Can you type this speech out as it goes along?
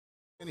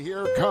And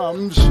here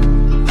comes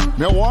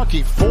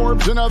Milwaukee.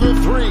 Forbes another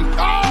three.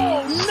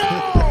 Oh,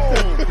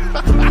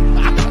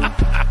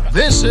 no!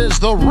 This is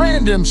the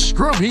Random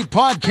Scrub Heat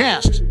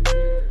Podcast.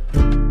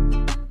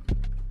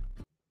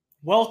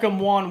 Welcome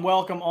one,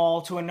 welcome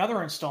all to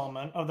another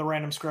installment of the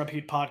Random Scrub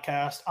Heat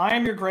Podcast. I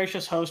am your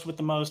gracious host with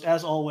the most,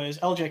 as always,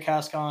 LJ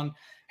Cascon.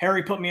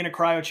 Harry put me in a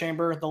cryo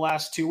chamber the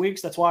last 2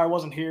 weeks. That's why I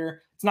wasn't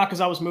here. It's not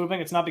because I was moving.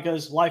 It's not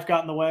because life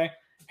got in the way.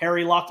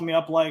 Harry locked me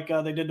up like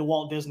they did to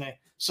Walt Disney.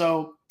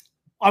 So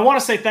I want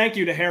to say thank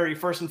you to Harry,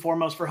 first and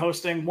foremost, for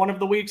hosting one of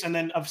the weeks. And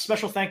then a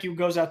special thank you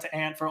goes out to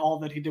Ant for all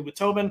that he did with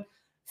Tobin.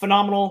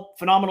 Phenomenal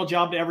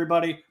job to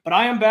everybody. But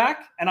I am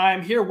back, and I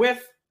am here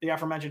with the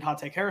aforementioned Hot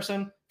Take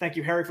Harrison. Thank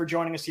you, Harry, for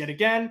joining us yet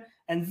again.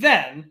 And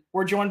then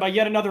we're joined by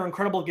yet another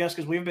incredible guest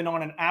because we've been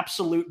on an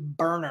absolute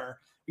burner.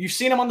 You've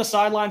seen him on the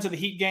sidelines of the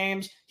Heat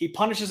games. He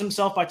punishes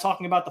himself by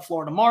talking about the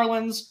Florida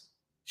Marlins.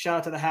 Shout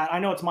out to the hat. I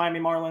know it's Miami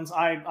Marlins.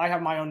 I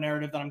have my own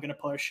narrative that I'm going to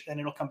push, and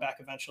it'll come back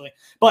eventually.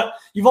 But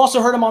you've also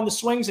heard him on the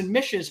Swings and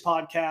Mishes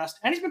podcast,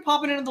 and he's been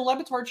popping into the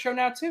Levitard show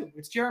now, too.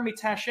 It's Jeremy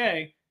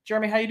Tache.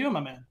 Jeremy, how you doing,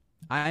 my man?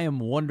 I am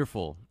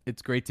wonderful.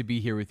 It's great to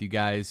be here with you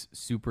guys.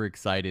 Super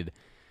excited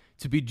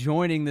to be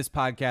joining this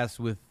podcast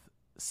with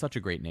such a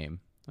great name.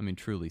 I mean,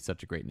 truly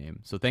such a great name.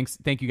 So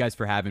thank you guys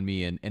for having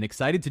me, and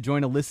excited to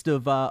join a list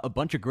of a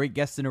bunch of great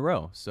guests in a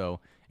row.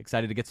 So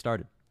excited to get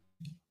started.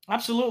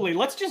 Absolutely.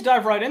 Let's just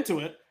dive right into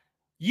it.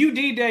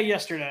 UD Day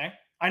yesterday.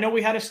 I know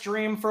we had a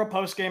stream for a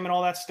post game and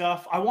all that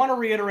stuff. I want to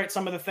reiterate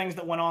some of the things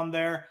that went on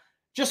there.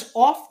 Just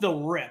off the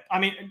rip. I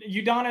mean,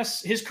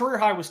 Udonis, his career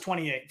high was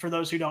 28. For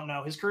those who don't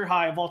know, his career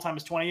high of all time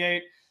is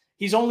 28.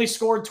 He's only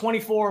scored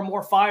 24 or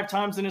more 5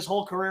 times in his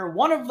whole career.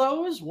 One of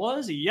those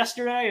was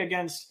yesterday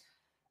against,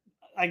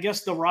 I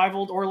guess, the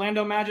rivaled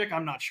Orlando Magic.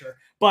 I'm not sure.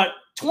 But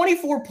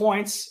 24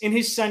 points in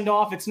his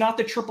send-off. It's not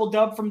the triple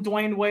dub from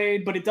Dwayne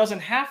Wade, but it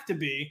doesn't have to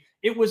be.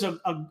 It was a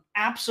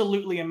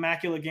absolutely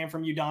immaculate game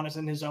from Udonis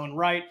in his own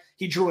right.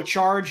 He drew a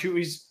charge.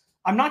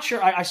 I'm not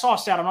sure. I saw a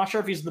stat. I'm not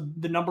sure if he's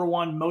the number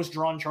one most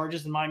drawn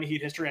charges in Miami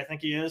Heat history. I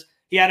think he is.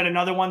 He added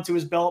another one to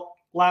his belt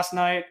last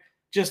night.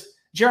 Just,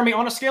 Jeremy,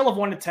 on a scale of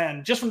 1 to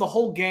 10, just from the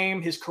whole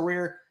game, his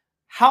career,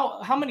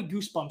 how many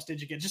goosebumps did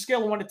you get? Just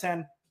scale of 1 to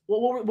 10.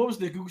 What was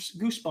the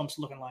goosebumps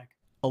looking like?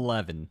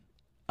 11.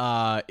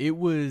 It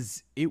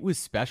was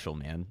special,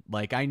 man.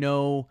 Like, I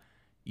know,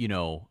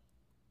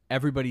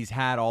 everybody's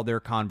had all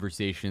their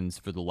conversations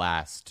for the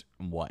last,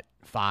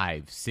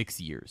 5-6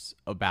 years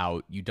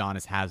about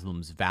Udonis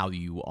Haslem's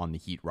value on the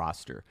Heat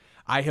roster.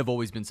 I have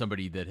always been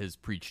somebody that has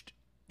preached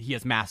he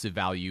has massive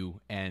value,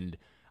 and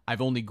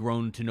I've only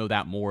grown to know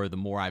that more the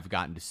more I've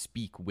gotten to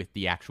speak with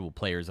the actual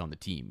players on the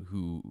team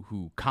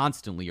who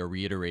constantly are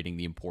reiterating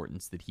the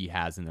importance that he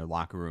has in their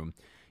locker room.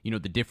 The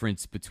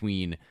difference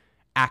between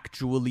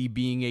actually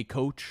being a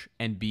coach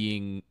and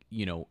being,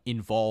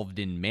 involved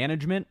in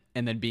management,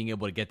 and then being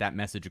able to get that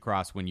message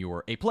across when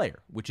you're a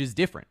player, which is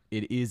different.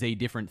 It is a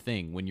different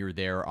thing when you're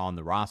there on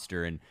the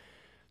roster. And,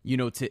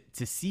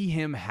 to see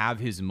him have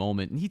his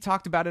moment, and he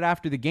talked about it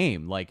after the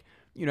game, like,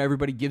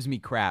 everybody gives me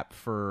crap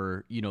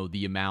for,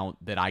 the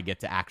amount that I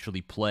get to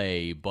actually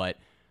play, but,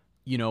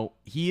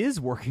 he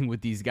is working with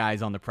these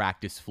guys on the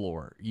practice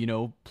floor,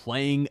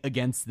 playing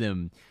against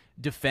them,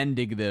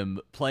 defending them,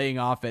 playing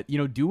off at,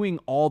 doing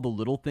all the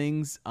little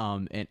things,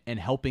 and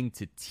helping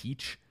to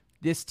teach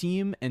this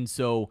team. And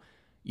so,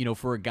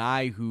 for a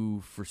guy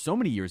who for so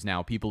many years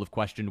now, people have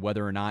questioned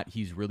whether or not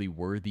he's really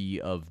worthy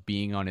of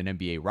being on an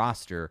NBA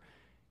roster,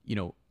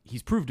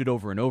 he's proved it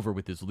over and over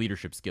with his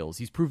leadership skills.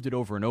 He's proved it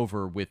over and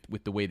over with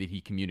the way that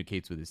he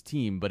communicates with his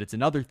team. But it's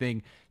another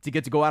thing to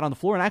get to go out on the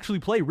floor and actually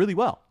play really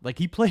well. Like,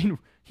 he played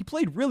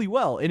really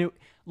well. And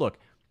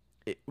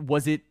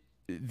was it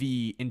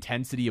the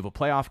intensity of a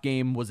playoff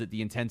game? Was it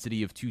the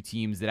intensity of two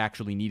teams that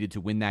actually needed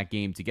to win that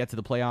game to get to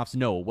the playoffs?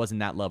 No, it wasn't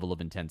that level of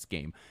intense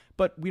game.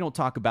 But we don't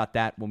talk about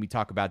that when we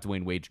talk about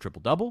Dwayne Wade's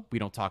triple-double. We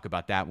don't talk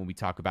about that when we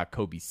talk about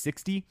Kobe's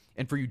 60.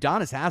 And for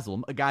Udonis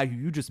Haslem, a guy who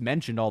you just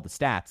mentioned all the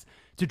stats,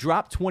 to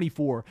drop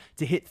 24,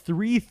 to hit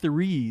 3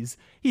 threes,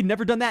 he'd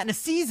never done that in a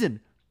season.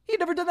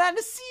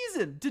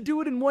 To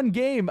do it in one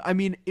game. I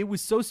mean, it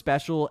was so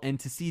special. And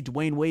to see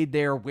Dwayne Wade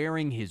there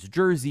wearing his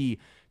jersey,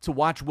 to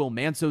watch Will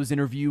Manso's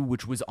interview,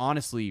 which was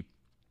honestly,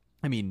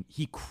 I mean,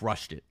 he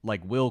crushed it.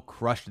 Like, Will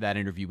crushed that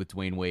interview with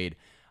Dwayne Wade.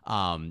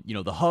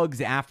 The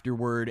hugs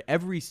afterward,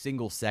 every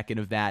single second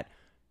of that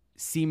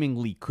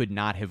seemingly could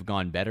not have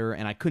gone better.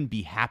 And I couldn't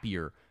be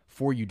happier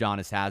for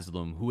Udonis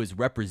Haslem, who is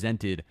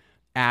represented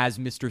as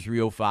Mr.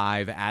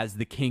 305, as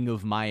the king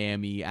of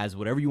Miami, as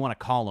whatever you want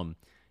to call him.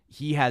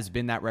 He has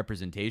been that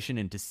representation.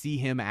 And to see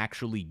him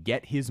actually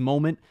get his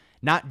moment,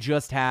 not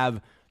just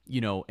have,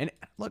 and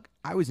look,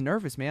 I was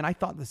nervous, man. I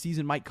thought the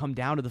season might come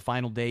down to the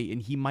final day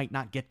and he might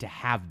not get to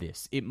have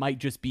this. It might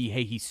just be,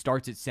 hey, he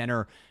starts at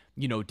center,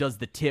 does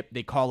the tip,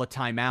 they call a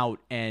timeout,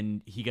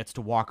 and he gets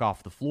to walk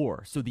off the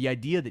floor. So the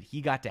idea that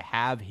he got to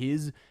have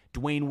his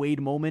Dwayne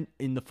Wade moment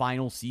in the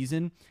final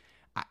season,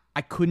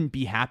 I couldn't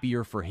be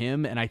happier for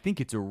him. And I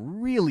think it's a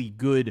really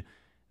good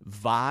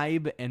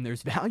vibe, and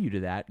there's value to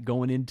that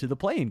going into the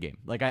play-in game.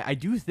 Like I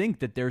do think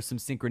that there's some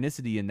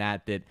synchronicity in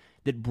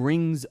that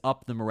brings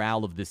up the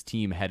morale of this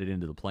team headed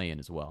into the play-in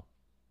as well.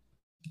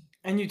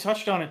 And you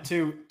touched on it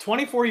too.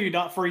 24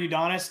 for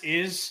Udonis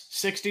is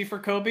 60 for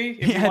Kobe.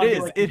 Yeah,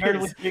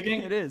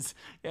 it is.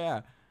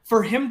 Yeah.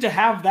 For him to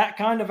have that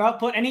kind of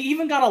output, and he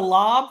even got a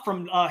lob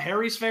from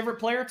Harry's favorite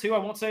player too. I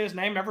won't say his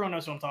name. Everyone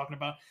knows who I'm talking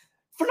about.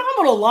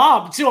 Phenomenal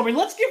lob too. I mean,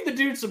 let's give the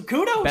dude some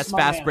kudos. Best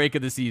fast break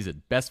of the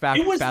season. Best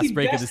fast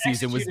break of the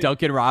season was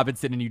Duncan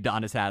Robinson and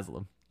Udonis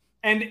Haslem.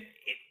 And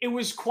it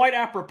was quite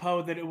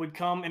apropos that it would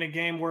come in a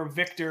game where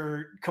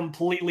Victor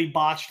completely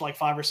botched like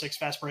 5 or 6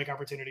 fast break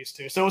opportunities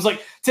too. So it was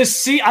like to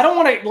see. I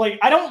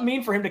don't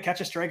mean for him to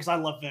catch a stray because I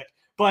love Vic,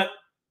 but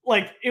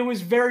like it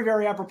was very,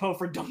 very apropos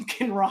for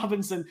Duncan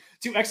Robinson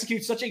to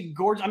execute such a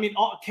gorgeous. I mean,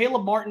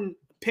 Caleb Martin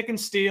pick and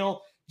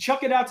steal,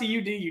 chuck it out to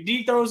UD.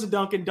 UD throws to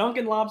Duncan.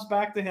 Duncan lobs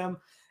back to him,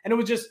 and it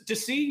was just to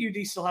see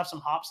UD still have some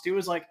hops too.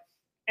 Is like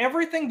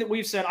everything that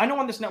we've said. I know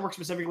on this network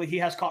specifically, he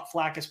has caught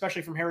flack,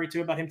 especially from Harry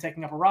too, about him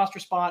taking up a roster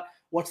spot.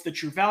 What's the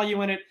true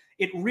value in it?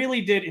 It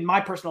really did, in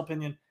my personal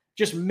opinion,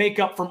 just make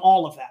up from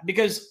all of that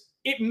because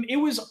it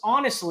was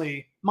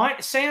honestly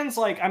sans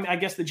like I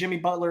guess the Jimmy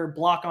Butler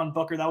block on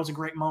Booker, that was a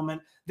great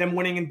moment. Them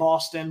winning in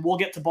Boston. We'll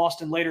get to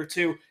Boston later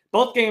too.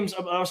 Both games,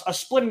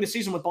 splitting the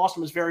season with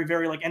Boston was very,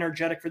 very like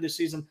energetic for this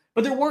season,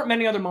 but there weren't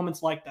many other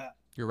moments like that.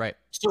 You're right.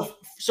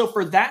 So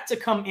for that to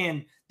come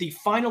in the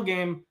final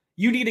game,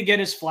 you need to get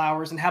his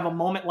flowers and have a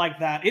moment like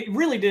that. It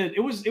really did.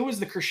 It was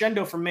the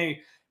crescendo for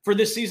me for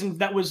this season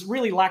that was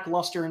really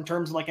lackluster in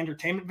terms of like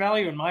entertainment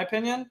value, in my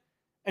opinion,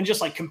 and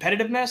just like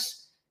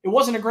competitiveness. It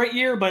wasn't a great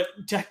year, but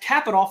to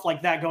cap it off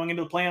like that going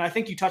into the play-in, I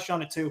think you touched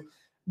on it too.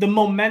 The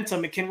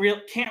momentum, it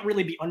can't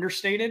really be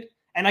understated.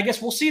 And I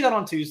guess we'll see that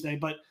on Tuesday.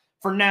 But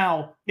for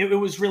now, it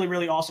was really,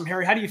 really awesome.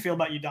 Harry, how do you feel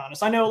about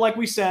Udonis? I know, like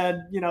we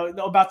said,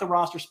 about the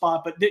roster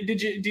spot, but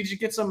did you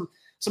get some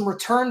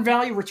return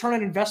value, return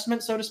on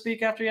investment, so to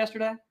speak, after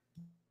yesterday?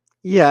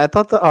 Yeah, I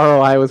thought the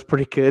ROI was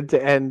pretty good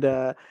to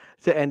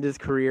end his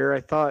career.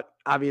 I thought,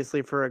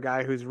 obviously, for a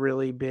guy who's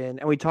really been,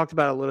 and we talked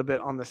about it a little bit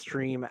on the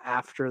stream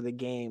after the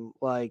game,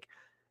 like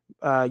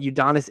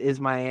Udonis is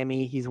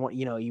Miami. He's won,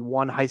 he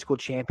won high school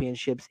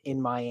championships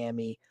in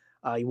Miami.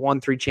 He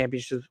won 3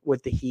 championships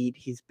with the Heat.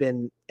 He's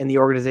been in the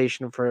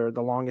organization for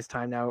the longest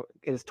time now,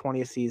 in his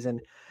 20th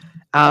season.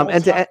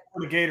 And to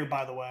the Gator,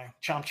 by the way,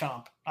 chomp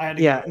chomp. I had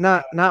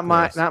to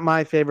not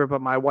my favorite,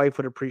 but my wife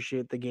would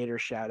appreciate the Gator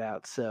shout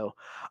out. So,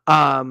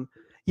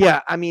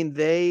 yeah, I mean,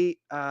 it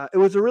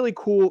was a really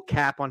cool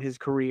cap on his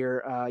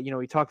career.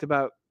 We talked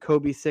about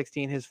Kobe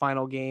 60 in his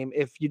final game.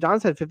 If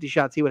Udonis had 50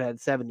 shots, he would have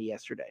had 70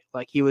 yesterday.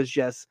 Like he was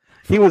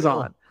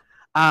on.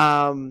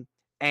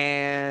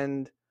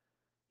 And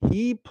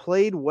he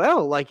played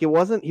well. Like he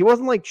wasn't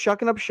like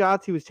chucking up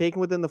shots. He was taken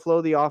within the flow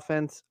of the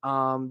offense.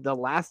 The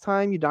last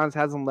time Udonis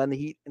hasn't led the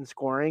Heat in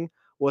scoring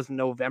was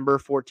November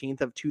 14th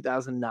of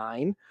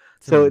 2009.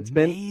 So it's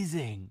been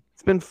amazing.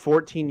 It's been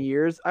 14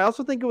 years. I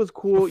also think it was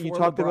cool. You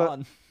talked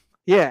about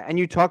and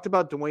you talked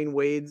about Dwayne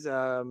Wade's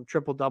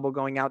triple-double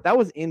going out. That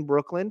was in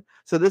Brooklyn.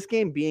 So this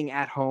game being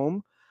at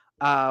home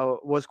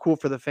was cool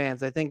for the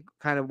fans. I think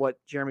kind of what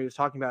Jeremy was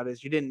talking about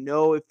is you didn't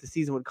know if the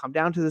season would come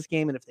down to this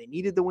game and if they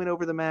needed the win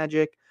over the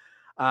Magic.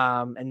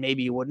 And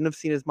maybe you wouldn't have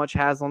seen as much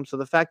Haslem. So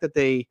the fact that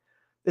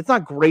it's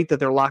not great that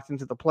they're locked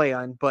into the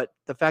play-on, but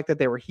the fact that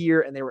they were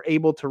here and they were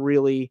able to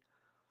really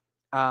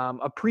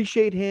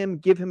appreciate him,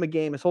 give him a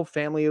game. His whole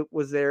family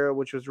was there,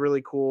 which was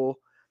really cool.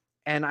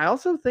 And I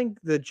also think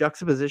the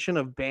juxtaposition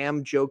of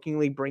Bam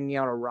jokingly bringing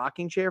out a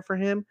rocking chair for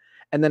him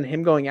and then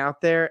him going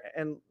out there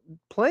and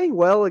playing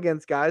well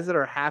against guys that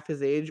are half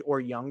his age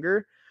or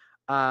younger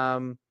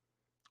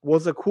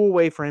was a cool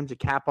way for him to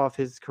cap off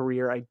his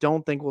career. I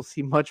don't think we'll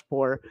see much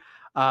more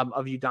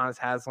of Udonis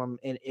Haslem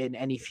in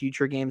any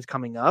future games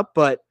coming up,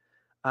 but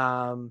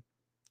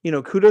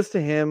kudos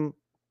to him.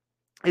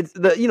 It's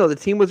the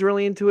team was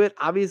really into it.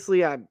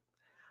 Obviously, I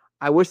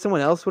wish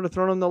someone else would have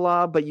thrown him the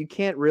lob, but you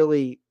can't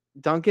really.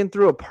 Duncan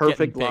threw a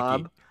perfect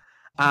lob.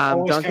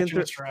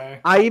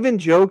 I even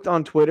joked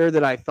on Twitter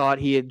that I thought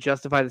he had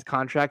justified his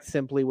contract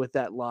simply with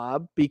that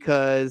lob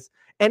because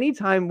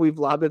anytime we've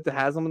lobbed it to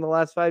Haslem in the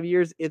last 5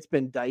 years, it's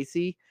been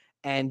dicey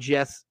and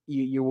just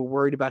you were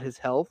worried about his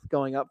health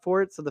going up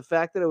for it. So the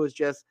fact that it was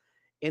just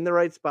in the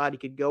right spot, he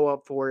could go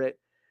up for it.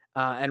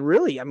 And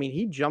really, I mean,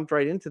 he jumped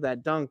right into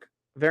that dunk.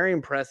 Very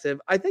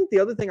impressive. I think the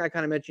other thing I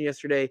kind of mentioned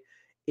yesterday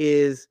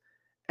is,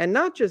 and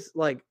not just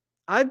like,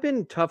 I've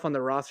been tough on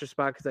the roster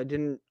spot because I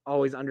didn't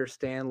always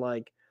understand.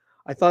 Like,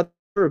 I thought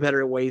there were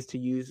better ways to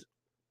use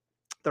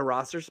the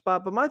roster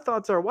spot, but my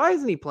thoughts are, why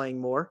isn't he playing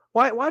more?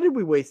 Why did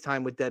we waste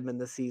time with Dedmon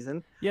this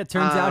season? Yeah, it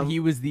turns out he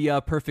was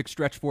the perfect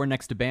stretch four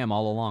next to Bam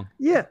all along.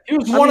 Yeah. He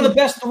was one of the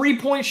best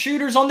 3-point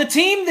shooters on the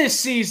team this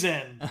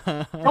season.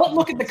 Don't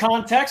look at the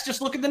context,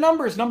 just look at the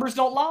numbers. Numbers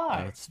don't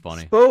lie. That's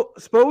funny.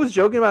 Spo was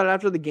joking about it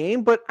after the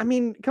game, but I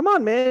mean, come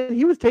on, man.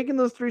 He was taking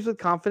those threes with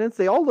confidence.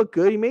 They all look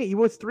good. He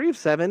was 3 of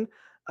 7.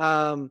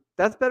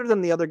 That's better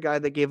than the other guy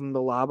that gave him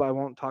the lob. I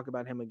won't talk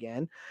about him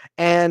again.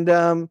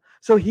 And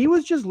so he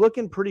was just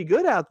looking pretty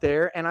good out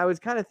there. And I was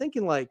kind of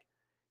thinking, like,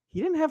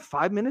 he didn't have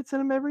 5 minutes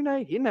in him every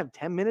night. He didn't have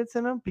 10 minutes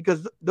in him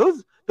because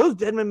those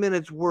Dedmon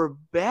minutes were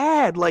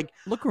bad. Like,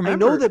 look,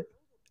 remember, I know that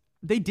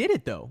they did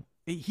it though.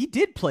 He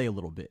did play a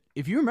little bit.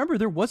 If you remember,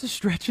 there was a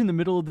stretch in the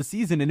middle of the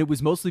season, and it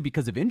was mostly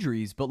because of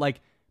injuries. But like,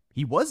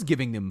 he was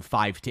giving them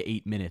 5 to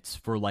 8 minutes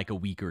for like a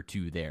week or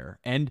two there,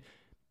 and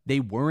they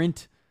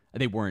weren't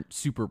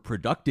super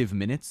productive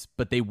minutes,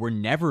 but they were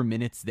never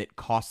minutes that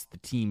cost the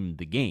team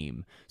the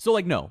game. So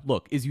like, no,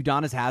 look, is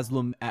Udonis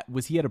Haslem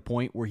was he at a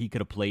point where he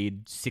could have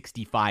played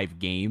 65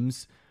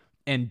 games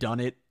and done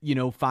it,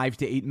 5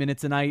 to 8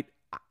 minutes a night?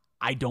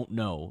 I don't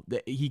know.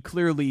 He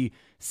clearly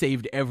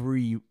saved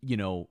every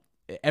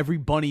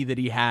bunny that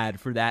he had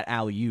for that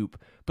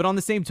alley-oop. But on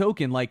the same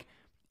token, like,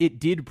 it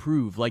did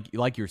prove,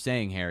 like you're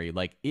saying, Harry,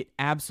 like, it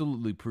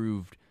absolutely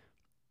proved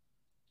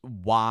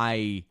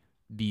why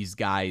these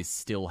guys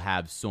still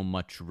have so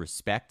much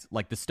respect.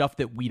 Like, the stuff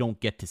that we don't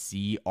get to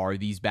see are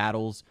these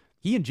battles.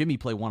 He and Jimmy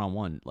play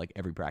one-on-one like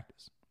every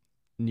practice,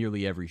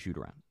 nearly every shoot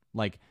around.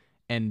 Like,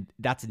 and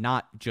that's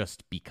not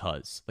just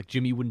because, like,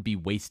 Jimmy wouldn't be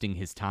wasting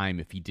his time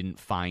if he didn't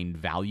find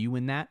value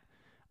in that.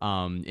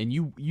 And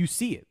you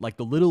see it, like,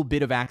 the little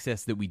bit of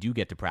access that we do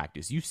get to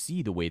practice. You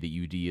see the way that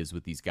UD is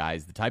with these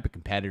guys, the type of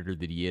competitor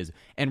that he is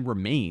and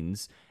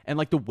remains, and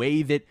like the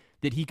way that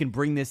he can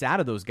bring this out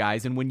of those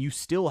guys. And when you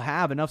still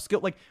have enough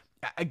skill, like,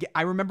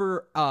 I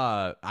remember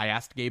I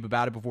asked Gabe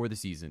about it before the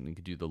season. You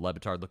could do the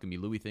Levitard look at me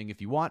Louie thing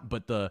if you want,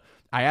 but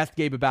I asked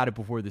Gabe about it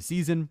before the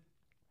season,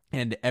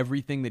 and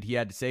everything that he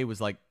had to say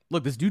was like,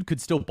 look, this dude could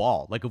still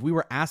ball. Like, if we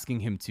were asking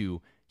him to,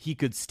 he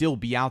could still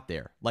be out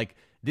there. Like,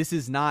 this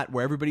is not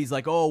where everybody's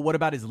like, oh, what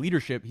about his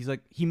leadership? He's like,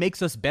 he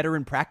makes us better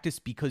in practice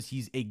because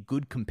he's a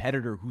good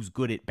competitor who's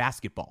good at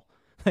basketball.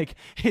 Like,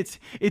 it's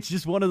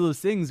just one of those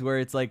things where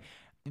it's like,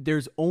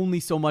 there's only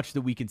so much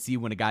that we can see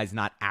when a guy's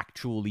not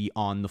actually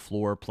on the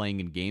floor playing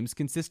in games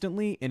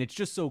consistently. And it's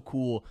just so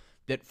cool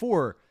that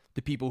for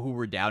the people who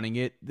were doubting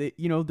it, that,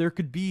 there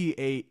could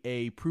be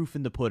a proof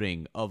in the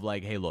pudding of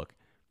like, hey, look,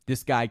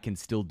 this guy can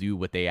still do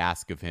what they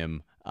ask of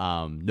him.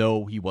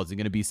 No, he wasn't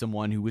going to be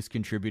someone who was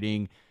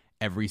contributing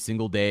every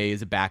single day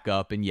as a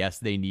backup. And yes,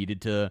 they needed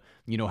to,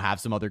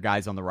 have some other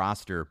guys on the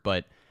roster,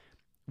 but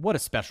what a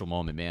special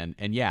moment, man.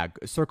 And yeah,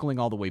 circling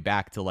all the way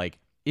back to like,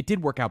 it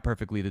did work out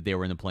perfectly that they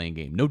were in the playing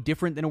game. No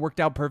different than it worked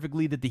out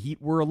perfectly that the Heat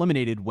were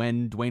eliminated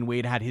when Dwayne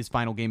Wade had his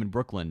final game in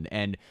Brooklyn,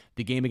 and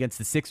the game against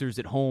the Sixers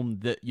at home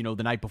the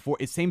night before.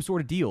 It's same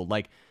sort of deal.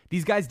 Like,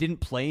 these guys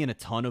didn't play in a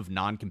ton of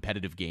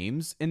non-competitive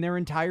games in their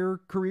entire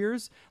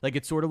careers. Like,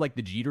 it's sort of like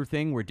the Jeter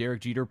thing where Derek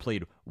Jeter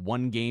played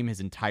one game his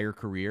entire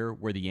career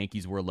where the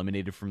Yankees were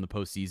eliminated from the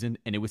postseason,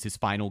 and it was his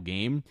final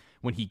game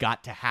when he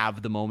got to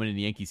have the moment in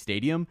the Yankee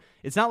Stadium.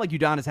 It's not like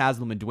Udonis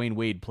Haslem and Dwayne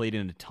Wade played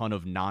in a ton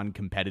of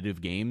non-competitive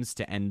games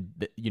to end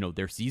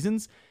their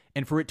seasons,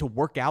 and for it to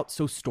work out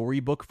so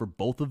storybook for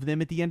both of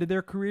them at the end of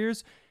their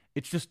careers,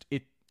 it's just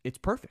it's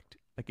perfect.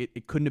 Like,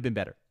 it couldn't have been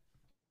better.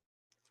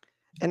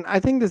 And I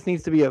think this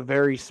needs to be a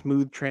very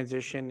smooth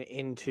transition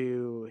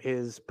into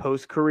his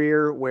post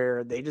career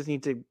where they just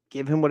need to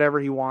give him whatever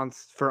he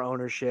wants for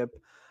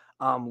ownership.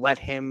 Let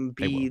him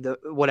be the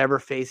whatever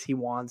face he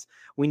wants.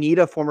 We need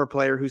a former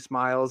player who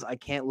smiles. I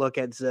can't look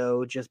at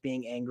Zoe just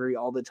being angry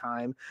all the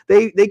time.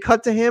 They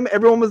cut to him.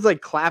 Everyone was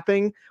like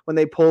clapping when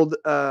they pulled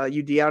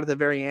UD out at the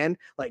very end.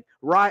 Like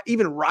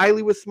even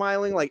Riley was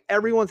smiling. Like,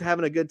 everyone's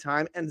having a good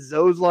time. And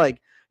Zoe's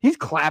like, he's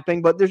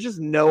clapping, but there's just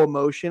no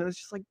emotion. It's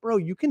just like, bro,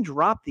 you can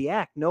drop the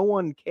act. No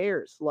one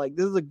cares. Like,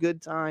 this is a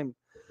good time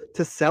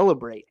to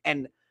celebrate.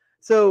 And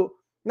so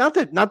not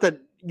that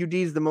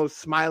UD's the most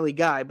smiley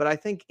guy, but I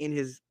think in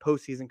his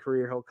postseason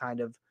career, he'll kind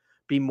of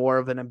be more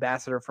of an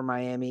ambassador for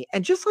Miami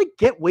and just like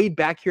get Wade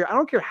back here. I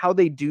don't care how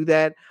they do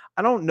that.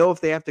 I don't know if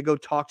they have to go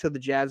talk to the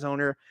Jazz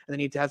owner and they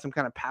need to have some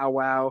kind of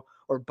powwow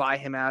or buy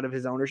him out of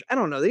his ownership. I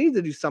don't know. They need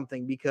to do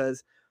something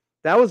because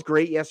that was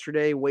great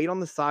yesterday. Wade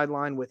on the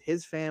sideline with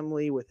his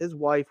family, with his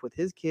wife, with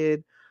his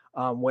kid,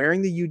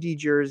 wearing the UD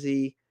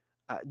jersey,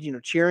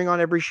 cheering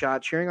on every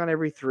shot, cheering on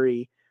every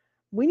three.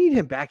 We need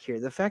him back here.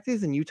 The fact that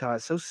he's in Utah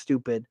is so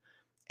stupid.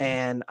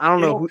 And I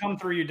don't know who come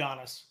through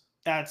Udonis.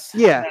 That's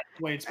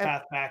Wade's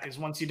path back is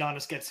once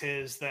Udonis gets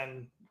his,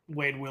 then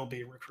Wade will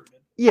be recruited.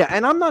 Yeah,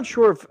 and I'm not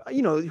sure if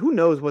who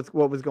knows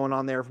what was going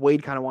on there. If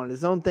Wade kind of wanted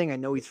his own thing, I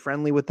know he's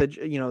friendly with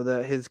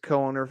his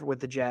co-owner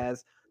with the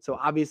Jazz. So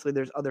obviously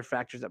there's other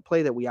factors at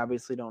play that we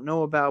obviously don't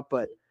know about.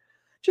 But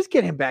just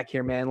get him back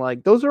here, man.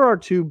 Like, those are our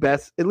two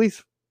best. At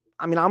least,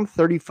 I mean, I'm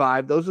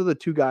 35. Those are the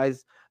two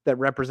guys that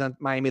represent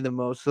Miami the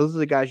most. Those are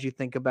the guys you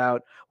think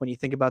about when you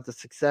think about the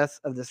success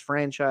of this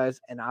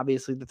franchise, and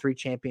obviously the 3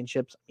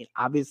 championships. I mean,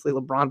 obviously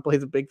LeBron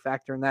plays a big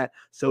factor in that.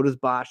 So does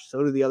Bosh.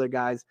 So do the other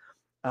guys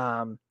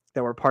that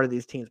were part of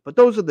these teams. But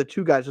those are the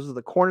two guys. Those are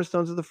the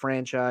cornerstones of the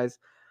franchise.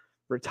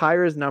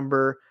 Retire his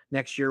number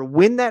next year.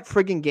 Win that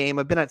friggin' game.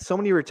 I've been at so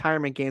many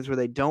retirement games where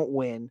they don't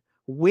win.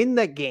 Win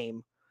that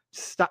game.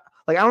 Stop.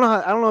 Like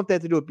I don't know if they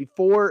have to do it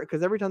before,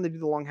 because every time they do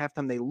the long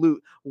halftime, they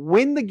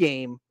win the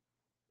game.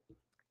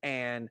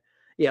 And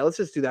yeah, let's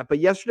just do that. But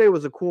yesterday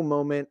was a cool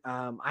moment.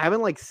 I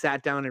haven't like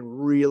sat down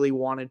and really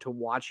wanted to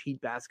watch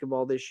Heat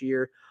basketball this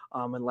year,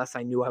 unless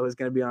I knew I was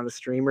going to be on a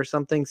stream or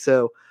something.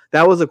 So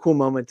that was a cool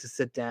moment to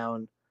sit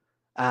down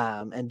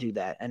and do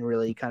that and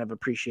really kind of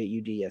appreciate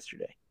UD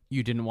yesterday.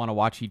 You didn't want to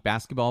watch Heat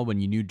basketball when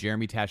you knew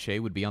Jeremy Tache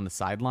would be on the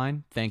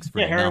sideline? Thanks for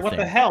Harry, nothing. what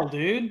the hell,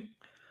 dude?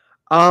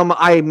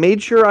 I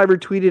made sure I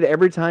retweeted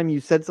every time you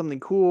said something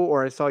cool,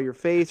 or I saw your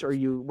face, or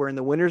you were in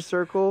the winner's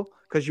circle,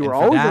 because you were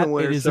always in the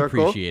winner's circle.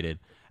 It is appreciated.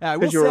 I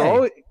will you're say,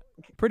 always,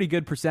 pretty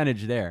good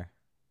percentage there.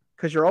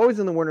 Because you're always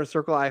in the winner's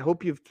circle. I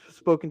hope you've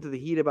spoken to the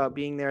Heat about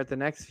being there at the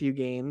next few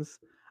games.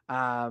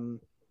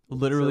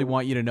 Literally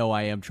want you to know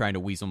I am trying to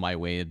weasel my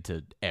way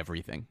into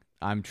everything.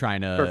 I'm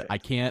trying to.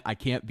 Perfect. I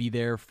can't be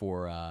there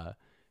for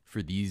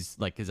these,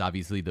 like, because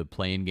obviously the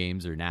play-in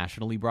games are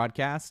nationally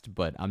broadcast,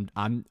 but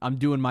I'm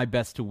doing my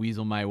best to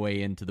weasel my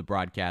way into the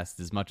broadcast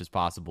as much as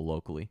possible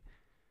locally.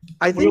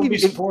 I think we'll be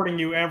supporting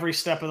you every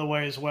step of the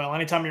way as well.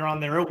 Anytime you're on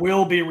there, it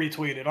will be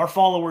retweeted. Our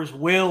followers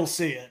will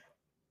see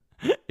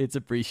it. It's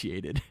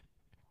appreciated.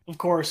 Of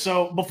course.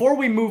 So before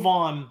we move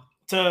on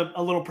to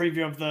a little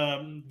preview of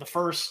the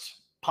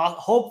first,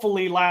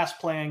 hopefully last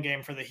play-in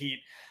game for the Heat,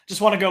 just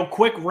want to go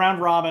quick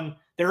round robin.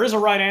 There is a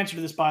right answer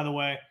to this, by the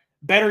way.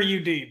 Better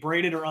UD,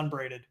 braided or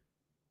unbraided?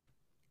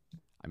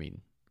 I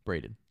mean,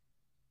 braided.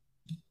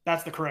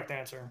 That's the correct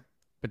answer.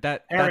 But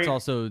that's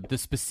also the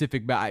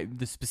specific.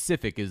 The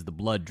specific is the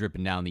blood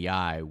dripping down the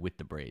eye with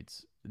the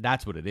braids.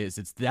 That's what it is.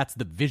 That's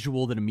the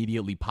visual that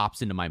immediately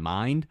pops into my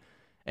mind,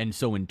 and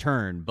so in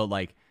turn. But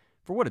like,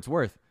 for what it's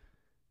worth,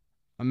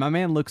 my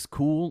man looks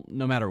cool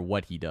no matter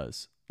what he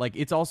does. Like,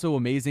 it's also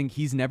amazing.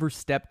 He's never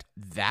stepped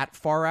that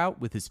far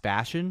out with his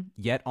fashion,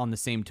 yet on the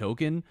same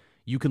token,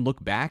 you can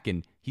look back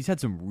and he's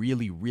had some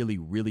really, really,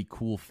 really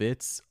cool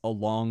fits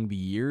along the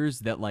years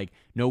that, like,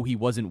 no, he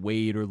wasn't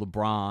Wade or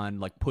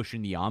LeBron, like,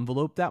 pushing the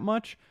envelope that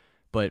much,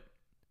 but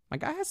my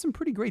guy has some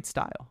pretty great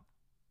style.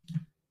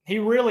 He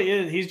really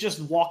is. He's just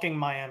walking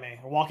Miami.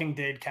 Walking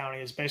Dade County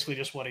is basically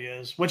just what he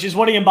is, which is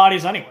what he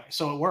embodies anyway,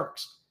 so it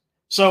works.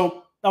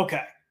 So,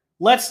 okay.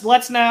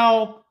 Let's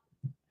now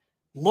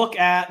look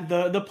at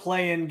the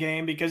play-in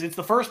game, because it's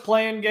the first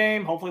play-in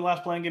game, hopefully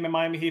last play-in game in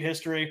Miami Heat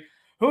history.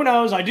 Who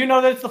knows? I do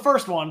know that it's the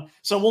first one,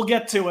 so we'll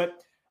get to it.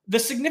 The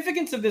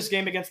significance of this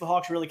game against the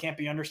Hawks really can't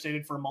be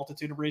understated for a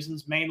multitude of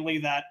reasons, mainly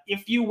that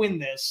if you win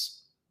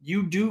this,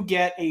 you do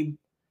get a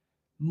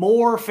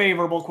more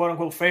favorable,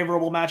 quote-unquote,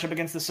 favorable matchup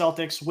against the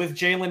Celtics with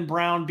Jaylen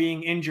Brown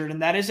being injured,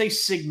 and that is a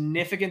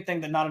significant thing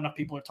that not enough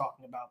people are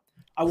talking about.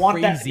 I want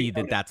crazy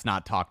that's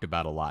not talked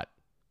about a lot.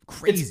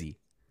 Crazy.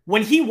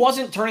 When he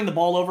wasn't turning the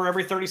ball over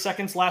every 30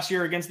 seconds last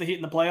year against the Heat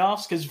in the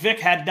playoffs, because Vic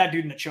had that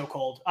dude in a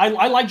chokehold.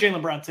 I like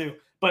Jaylen Brown too,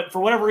 but for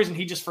whatever reason,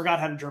 he just forgot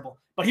how to dribble.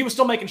 But he was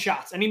still making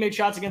shots, and he made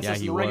shots against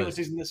us in the regular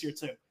season this year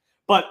too.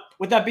 But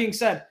with that being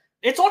said,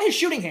 it's on his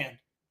shooting hand,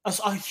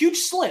 a huge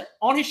slit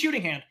on his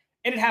shooting hand,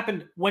 and it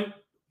happened when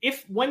the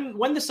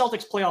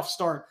Celtics playoffs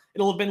start.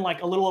 It'll have been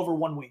like a little over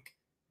 1 week.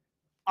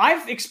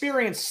 I've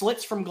experienced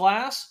slits from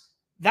glass.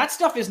 That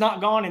stuff is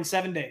not gone in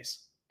 7 days.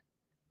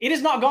 It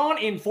is not gone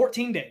in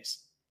 14 days.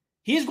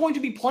 He is going to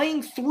be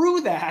playing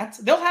through that.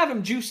 They'll have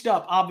him juiced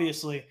up,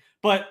 obviously,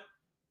 but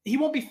he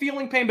won't be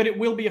feeling pain, but it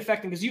will be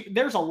affecting, because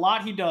there's a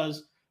lot he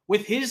does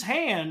with his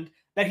hand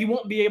that he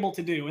won't be able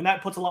to do, and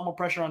that puts a lot more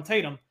pressure on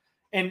Tatum.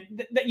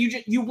 And that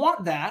you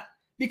want that,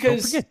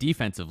 because don't forget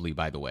defensively,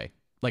 by the way.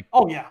 Like,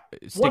 oh yeah,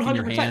 sticking 100%.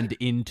 Your hand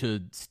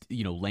into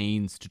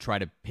lanes to try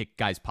to pick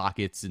guys'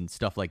 pockets and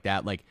stuff like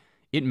that. Like,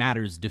 it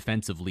matters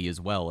defensively as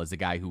well, as a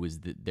guy who is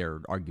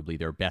arguably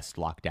their best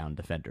lockdown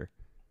defender.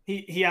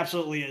 He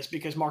absolutely is,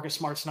 because Marcus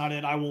Smart's not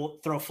it. I will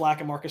throw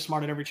flack at Marcus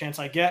Smart at every chance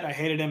I get. I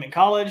hated him in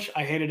college.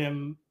 I hated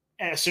him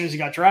as soon as he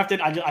got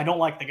drafted. I don't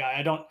like the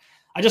guy.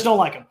 I just don't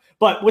like him.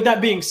 But with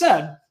that being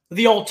said,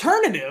 the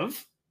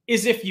alternative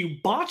is if you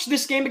botch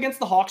this game against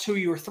the Hawks, who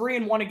you were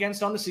 3-1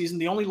 against on the season.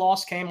 The only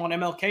loss came on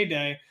MLK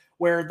Day,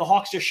 where the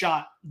Hawks just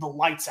shot the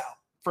lights out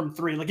from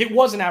three. Like, it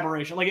was an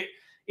aberration. Like,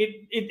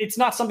 it's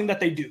not something that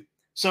they do.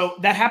 So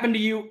that happened to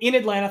you in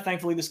Atlanta.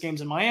 Thankfully, this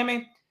game's in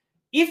Miami.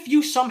 If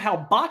you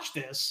somehow botch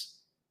this,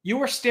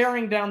 you are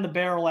staring down the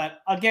barrel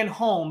at, again,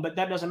 home, but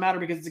that doesn't matter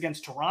because it's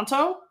against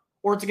Toronto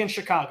or it's against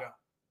Chicago.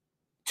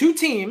 Two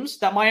teams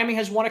that Miami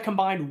has won a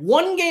combined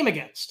one game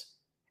against.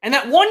 And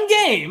that one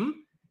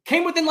game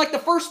came within like the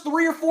first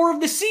 3 or 4 of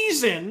the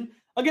season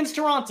against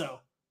Toronto.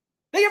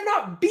 They have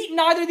not beaten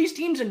either of these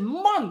teams in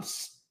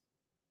months.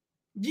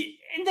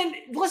 And then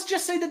let's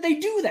just say that they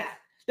do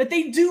that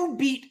they do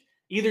beat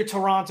either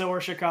Toronto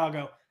or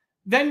Chicago.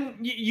 Then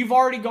you've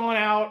already gone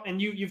out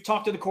and you've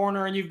talked to the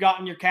corner and you've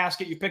gotten your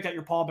casket, you've picked out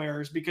your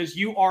pallbearers, because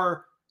you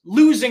are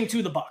losing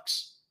to the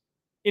Bucks.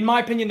 In my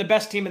opinion, the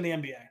best team in the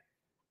NBA.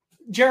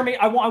 Jeremy,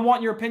 I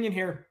want your opinion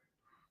here.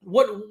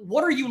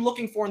 What are you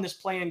looking for in this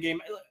play-in game?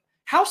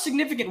 How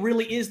significant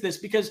really is this?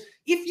 Because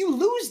if you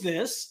lose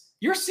this,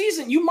 your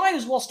season, you might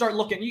as well start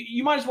looking.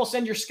 You might as well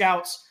send your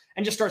scouts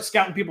and just start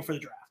scouting people for the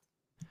draft.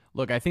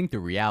 Look, I think the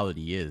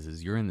reality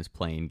is you're in this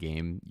play-in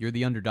game. You're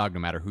the underdog no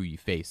matter who you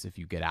face if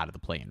you get out of the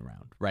play-in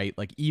round, right?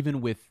 Like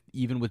even with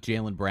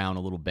Jaylen Brown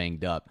a little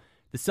banged up,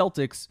 the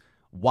Celtics,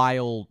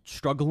 while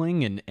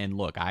struggling, and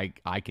look, I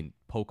can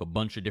poke a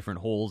bunch of different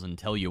holes and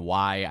tell you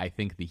why I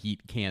think the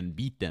Heat can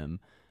beat them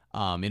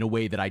in a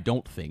way that I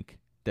don't think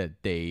that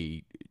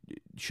they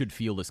should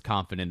feel as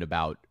confident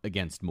about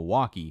against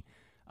Milwaukee.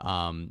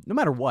 No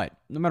matter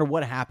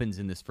what happens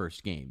in this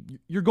first game,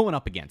 you're going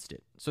up against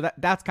it. So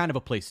that's kind of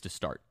a place to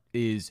start,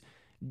 is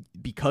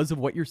because of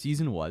what your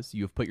season was,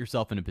 you have put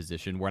yourself in a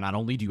position where not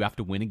only do you have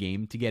to win a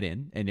game to get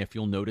in, and if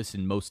you'll notice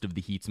in most of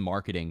the Heat's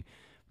marketing,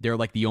 they're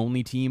like the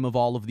only team of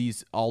all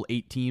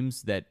 8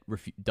 teams that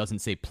doesn't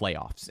say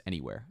playoffs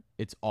anywhere.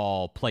 It's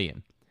all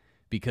play-in,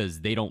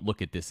 because they don't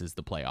look at this as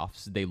the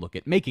playoffs. They look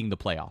at making the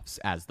playoffs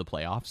as the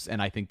playoffs.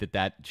 And I think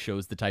that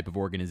shows the type of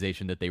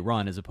organization that they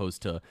run, as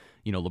opposed to,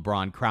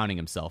 LeBron crowning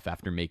himself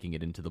after making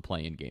it into the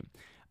play-in game.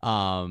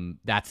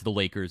 That's the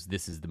Lakers.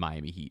 This is the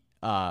Miami Heat.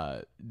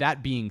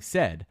 That being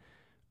said,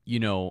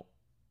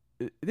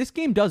 this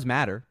game does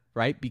matter,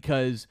 right?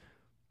 Because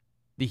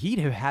the Heat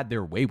have had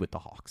their way with the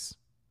Hawks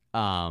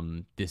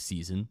this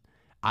season.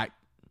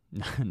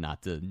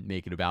 Not to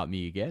make it about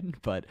me again,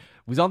 but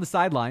was on the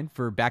sideline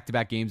for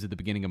back-to-back games at the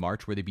beginning of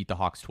March where they beat the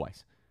Hawks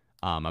twice.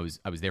 I was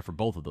there for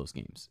both of those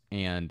games,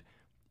 and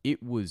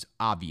it was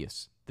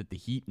obvious that the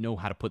Heat know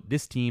how to put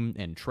this team,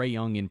 and Trae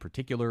Young in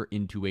particular,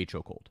 into a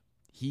chokehold.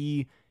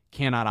 He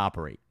cannot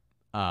operate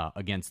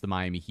against the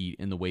Miami Heat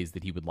in the ways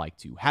that he would like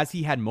to. Has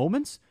he had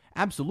moments?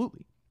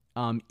 Absolutely.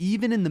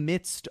 Even in the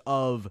midst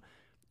of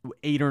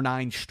 8 or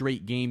 9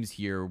 straight games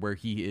here where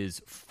he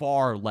is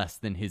far less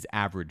than his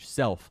average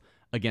self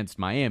against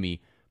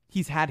Miami,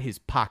 he's had his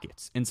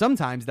pockets. And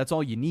sometimes that's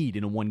all you need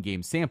in a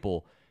one-game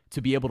sample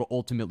to be able to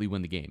ultimately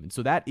win the game. And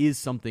so that is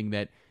something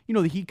that,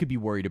 the Heat could be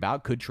worried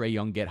about. Could Trae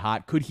Young get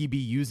hot? Could he be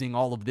using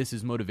all of this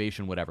as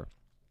motivation? Whatever.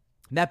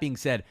 That being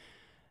said,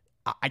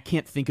 I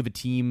can't think of a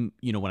team,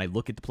 when I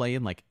look at the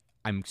play-in, like,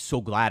 I'm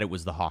so glad it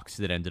was the Hawks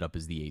that ended up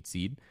as the 8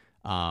 seed.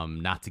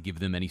 Not to give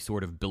them any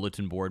sort of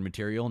bulletin board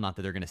material. Not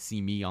that they're going to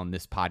see me on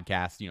this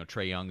podcast.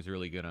 Trae Young's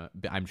really going to,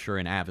 I'm sure,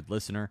 an avid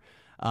listener.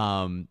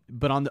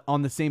 But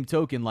on the same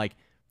token, like,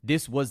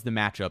 this was the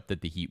matchup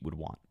that the Heat would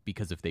want,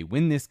 because if they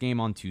win this game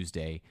on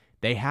Tuesday,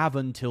 they have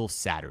until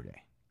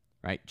Saturday,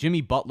 right?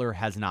 Jimmy Butler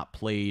has not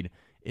played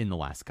in the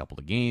last couple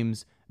of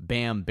games.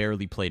 Bam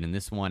barely played in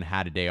this one,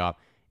 had a day off.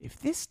 If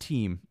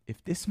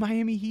this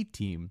Miami Heat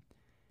team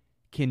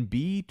can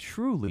be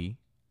truly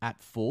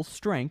at full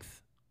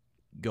strength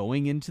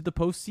going into the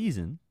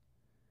postseason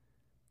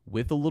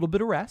with a little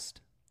bit of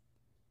rest,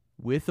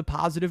 with a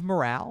positive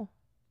morale,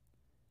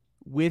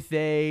 with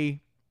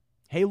a,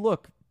 hey,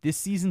 look, this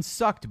season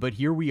sucked, but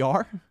here we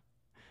are.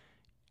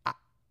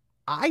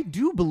 I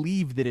do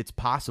believe that it's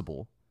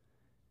possible.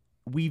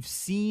 We've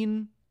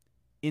seen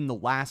in the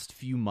last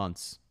few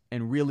months,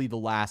 and really the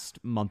last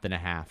month and a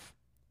half,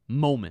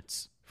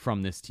 moments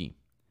from this team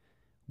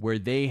where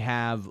they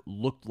have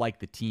looked like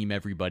the team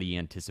everybody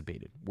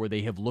anticipated, where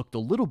they have looked a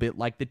little bit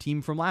like the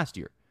team from last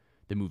year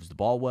that moves the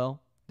ball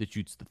well, that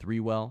shoots the three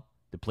well,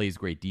 that plays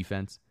great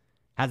defense.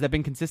 Has that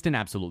been consistent?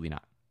 Absolutely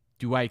not.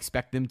 Do I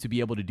expect them to be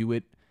able to do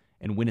it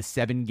and win a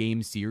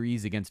 7-game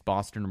series against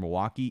Boston or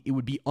Milwaukee? It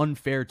would be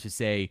unfair to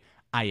say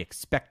I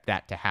expect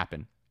that to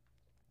happen.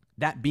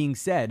 That being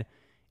said,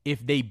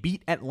 if they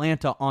beat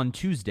Atlanta on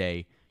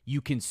Tuesday,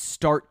 you can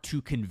start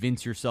to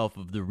convince yourself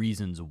of the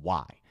reasons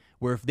why.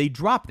 Where if they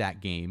drop that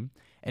game,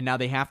 and now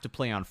they have to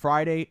play on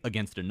Friday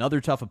against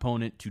another tough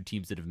opponent, 2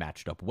 teams that have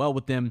matched up well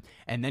with them,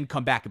 and then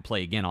come back and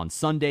play again on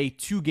Sunday,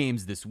 2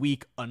 games this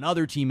week,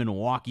 another team in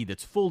Milwaukee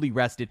that's fully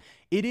rested,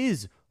 it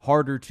is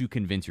harder to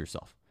convince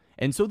yourself.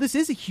 And so this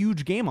is a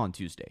huge game on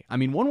Tuesday. I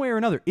mean, one way or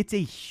another, it's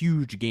a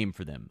huge game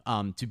for them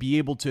to be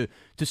able to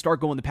start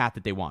going the path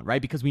that they want,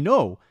 right? Because we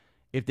know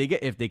if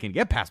they can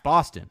get past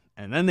Boston,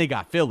 and then they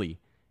got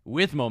Philly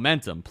with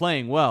momentum,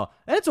 playing well,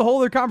 that's a whole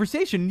other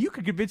conversation. You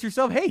could convince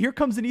yourself, hey, here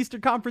comes an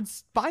Eastern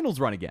Conference Finals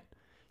run again.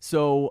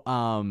 So,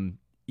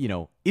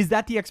 is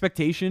that the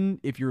expectation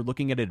if you're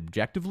looking at it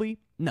objectively?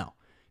 No.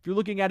 If you're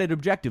looking at it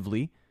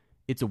objectively,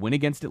 it's a win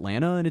against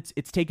Atlanta, and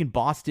it's taken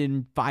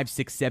Boston 5,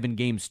 6, 7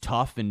 games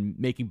tough and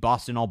making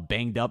Boston all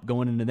banged up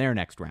going into their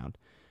next round.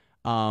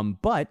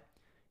 But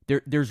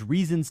there's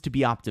reasons to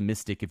be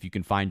optimistic if you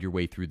can find your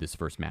way through this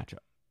first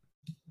matchup.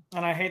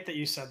 And I hate that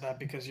you said that,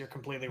 because you're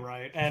completely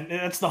right. And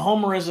it's the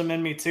homerism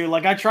in me too.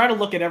 Like, I try to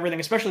look at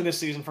everything, especially this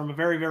season, from a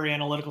very, very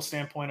analytical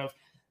standpoint of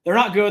they're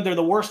not good. They're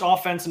the worst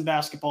offense in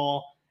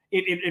basketball.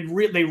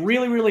 They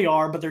really, really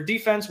are. But their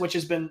defense, which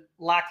has been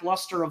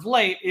lackluster of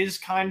late, is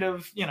kind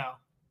of,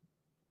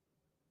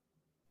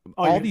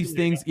 all these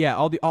things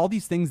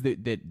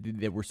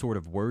that we're sort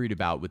of worried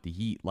about with the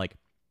Heat, like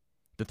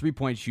the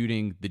 3-point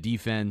shooting, the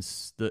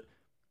defense,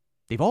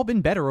 they've all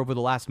been better over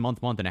the last month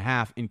and a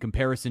half in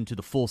comparison to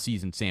the full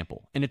season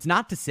sample. And it's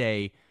not to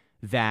say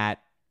that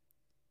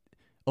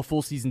a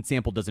full season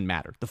sample doesn't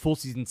matter. The full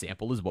season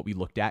sample is what we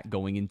looked at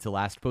going into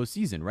last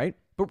postseason, right?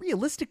 But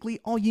realistically,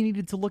 all you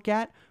needed to look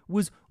at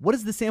was what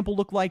does the sample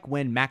look like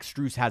when Max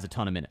Strus has a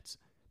ton of minutes?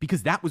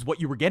 Because that was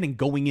what you were getting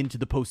going into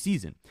the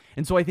postseason.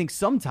 And so I think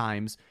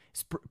sometimes,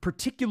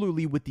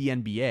 particularly with the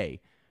NBA,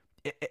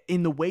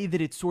 in the way that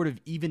it's sort of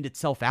evened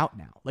itself out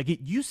now, like it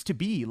used to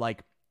be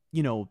like,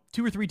 2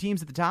 or 3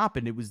 teams at the top,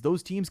 and it was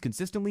those teams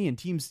consistently, and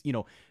teams,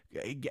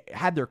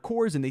 had their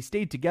cores and they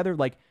stayed together.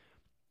 Like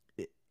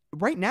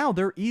right now,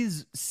 there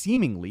is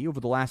seemingly over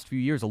the last few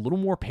years a little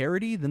more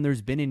parity than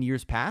there's been in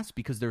years past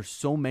because there's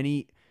so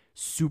many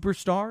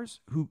superstars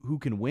who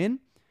can win.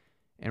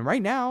 And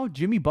right now,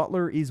 Jimmy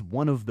Butler is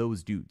one of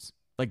those dudes.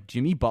 Like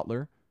Jimmy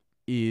Butler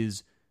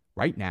is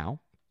right now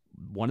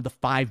one of the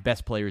 5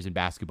 best players in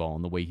basketball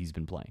in the way he's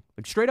been playing.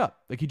 Like straight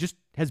up. Like he just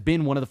has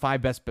been one of the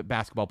 5 best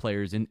basketball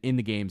players in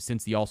the game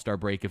since the All-Star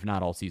break, if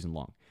not all season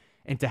long.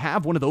 And to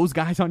have one of those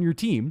guys on your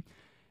team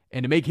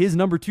and to make his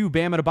number 2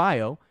 Bam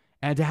Adebayo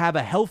and to have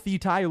a healthy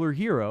Tyler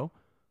Hero,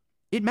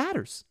 it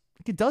matters.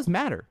 Like it does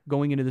matter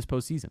going into this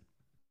postseason.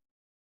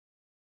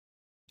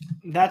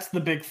 That's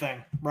the big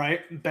thing,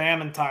 right?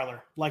 Bam and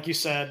Tyler. Like you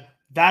said,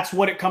 that's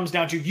what it comes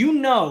down to.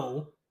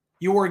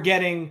 You are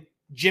getting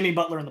Jimmy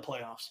Butler in the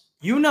playoffs.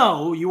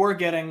 You are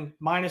getting,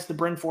 minus the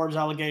Bryn Forbes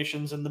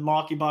allegations and the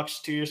Milwaukee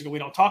Bucks 2 years ago. We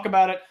don't talk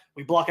about it.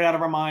 We block it out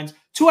of our minds.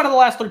 2 out of the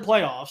last 3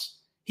 playoffs,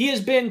 he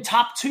has been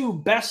top 2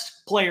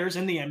 best players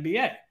in the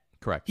NBA.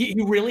 Correct. He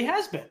really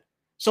has been.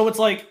 So it's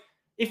like,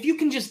 if you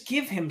can just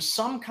give him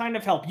some kind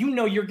of help,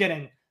 you're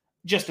getting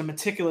just a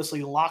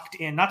meticulously locked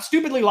in, not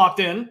stupidly locked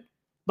in,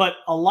 but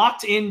a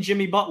locked in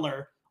Jimmy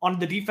Butler on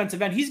the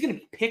defensive end. He's going to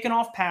be picking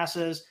off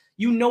passes.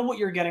 You know what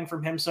you're getting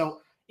from him.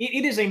 So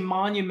it is a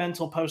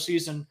monumental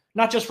postseason,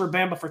 not just for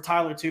Bam, but for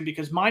Tyler too,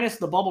 because minus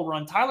the bubble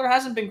run, Tyler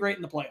hasn't been great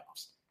in the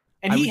playoffs.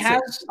 And he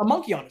has a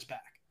monkey on his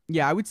back.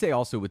 Yeah, I would say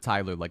also with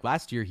Tyler, like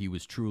last year, he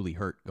was truly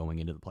hurt going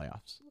into the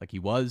playoffs. Like he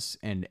was,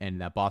 and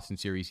that Boston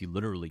series, he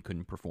literally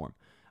couldn't perform.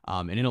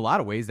 And in a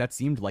lot of ways, that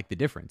seemed like the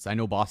difference. I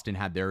know Boston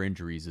had their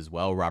injuries as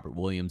well. Robert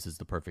Williams is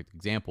the perfect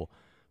example.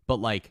 But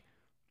like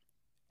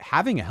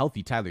having a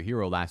healthy Tyler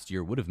Hero last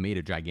year would have made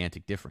a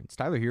gigantic difference.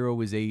 Tyler Hero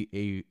was a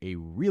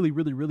really,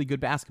 really, really good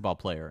basketball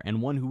player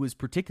and one who was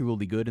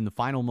particularly good in the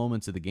final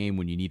moments of the game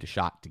when you need a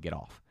shot to get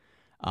off,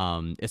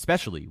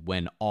 especially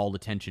when all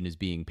attention is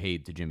being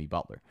paid to Jimmy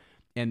Butler.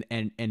 And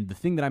the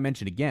thing that I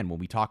mentioned again, when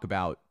we talk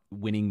about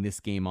winning this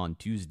game on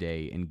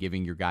Tuesday and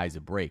giving your guys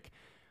a break,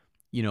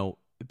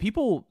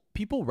 people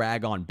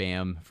rag on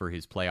Bam for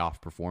his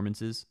playoff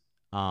performances.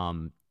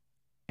 And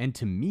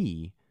to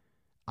me,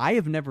 I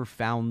have never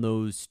found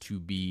those to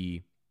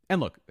be,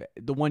 and look,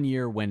 the one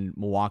year when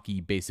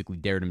Milwaukee basically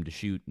dared him to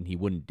shoot and he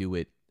wouldn't do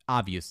it,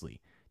 obviously,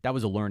 that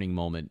was a learning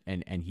moment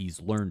and he's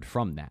learned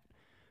from that.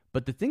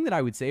 But the thing that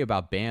I would say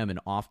about Bam and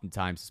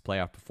oftentimes his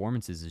playoff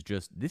performances is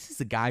just, this is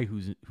a guy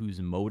whose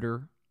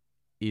motor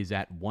is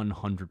at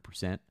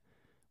 100%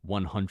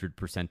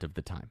 of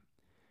the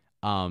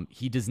time.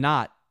 He does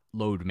not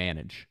load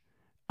manage.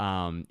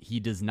 He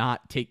does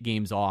not take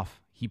games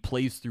off. He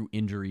plays through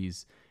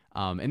injuries.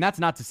 And that's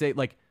not to say,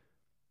 like,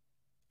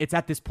 it's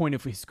at this point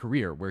of his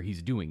career where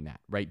he's doing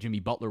that, right?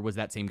 Jimmy Butler was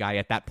that same guy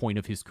at that point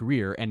of his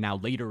career, and now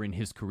later in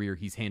his career,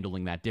 he's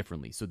handling that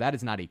differently. So that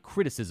is not a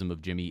criticism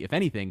of Jimmy. If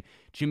anything,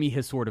 Jimmy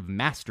has sort of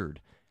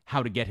mastered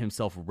how to get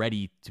himself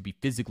ready to be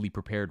physically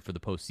prepared for the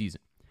postseason.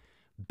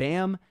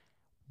 Bam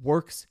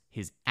works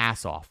his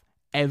ass off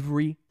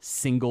every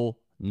single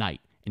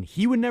night, and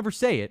he would never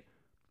say it,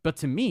 but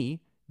to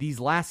me, these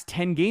last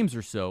 10 games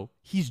or so,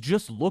 he's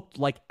just looked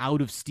like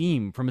out of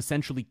steam from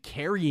essentially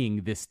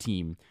carrying this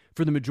team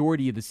for the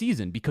majority of the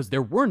season, because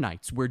there were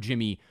nights where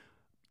Jimmy,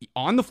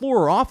 on the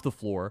floor or off the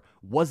floor,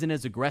 wasn't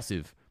as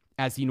aggressive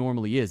as he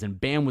normally is, and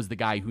Bam was the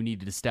guy who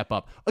needed to step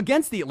up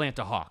against the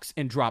Atlanta Hawks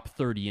and drop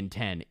 30 and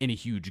 10 in a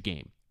huge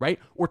game, right?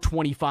 Or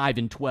 25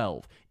 and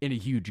 12 in a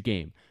huge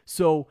game.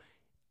 So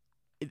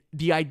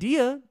the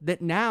idea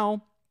that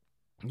now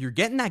you're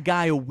getting that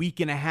guy a week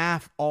and a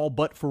half, all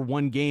but for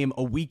one game,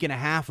 a week and a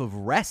half of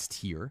rest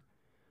here,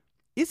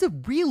 is a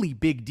really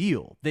big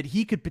deal, that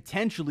he could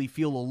potentially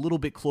feel a little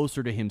bit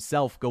closer to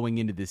himself going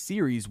into this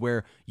series,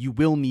 where you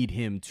will need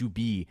him to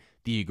be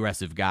the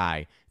aggressive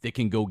guy that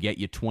can go get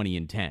you 20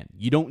 and 10.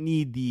 You don't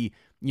need the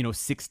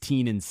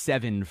 16 and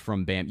 7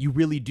 from Bam. You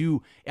really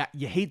do.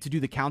 You hate to do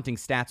the counting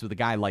stats with a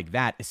guy like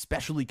that,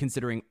 especially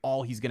considering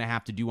all he's going to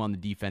have to do on the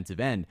defensive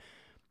end.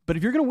 But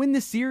if you're going to win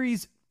this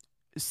series,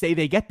 say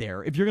they get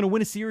there, if you're going to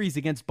win a series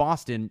against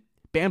Boston,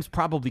 Bam's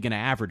probably going to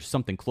average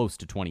something close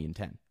to 20 and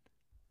 10.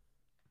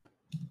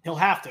 He'll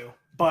have to.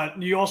 But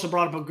you also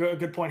brought up a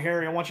good point,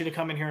 Harry. I want you to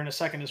come in here in a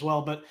second as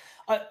well. But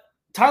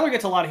Tyler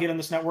gets a lot of heat on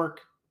this network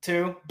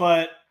too.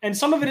 And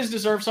some of it is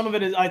deserved. Some of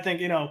it is, I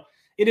think,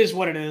 it is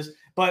what it is.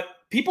 But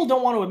people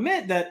don't want to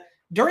admit that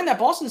during that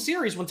Boston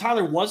series, when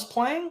Tyler was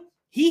playing,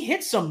 he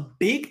hit some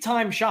big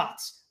time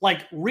shots,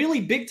 like really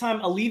big time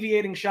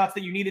alleviating shots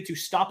that you needed to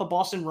stop a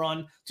Boston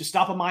run, to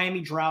stop a Miami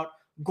drought.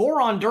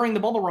 Goran during the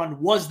bubble run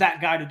was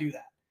that guy to do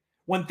that.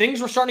 When things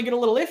were starting to get a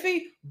little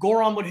iffy,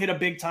 Goran would hit a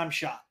big time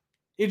shot.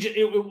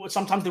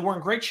 Sometimes they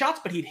weren't great shots,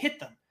 but he'd hit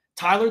them.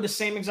 Tyler, the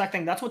same exact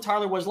thing. That's what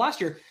Tyler was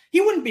last year. He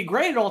wouldn't be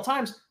great at all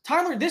times.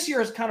 Tyler this year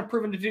has kind of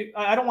proven to do.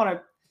 I don't want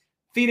to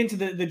feed into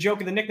the joke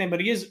of the nickname, but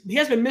he has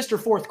been Mr.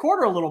 Fourth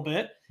Quarter a little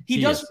bit. He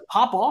does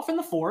pop off in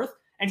the fourth,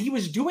 and he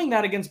was doing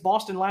that against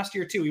Boston last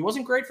year too. He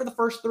wasn't great for the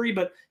first three,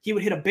 but he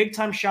would hit a big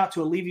time shot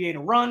to alleviate a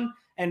run,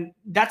 and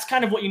that's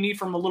kind of what you need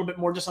from a little bit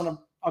more just on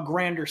a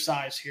grander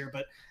size here.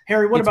 But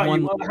Harry, what about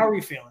you? How are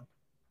you feeling?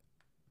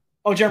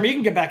 Oh, Jeremy, you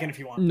can get back in if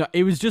you want. No,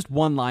 it was just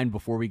one line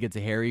before we get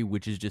to Harry,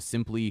 which is just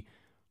simply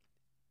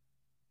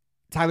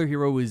Tyler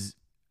Hero is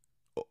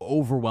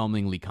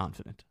overwhelmingly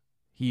confident.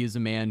 He is a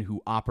man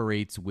who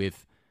operates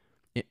with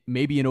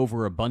maybe an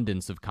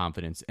overabundance of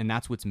confidence, and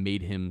that's what's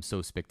made him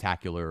so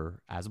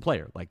spectacular as a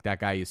player. Like, that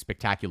guy is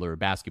spectacular at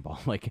basketball.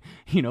 Like,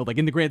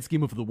 in the grand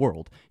scheme of the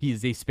world, he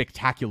is a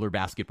spectacular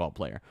basketball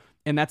player.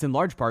 And that's in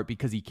large part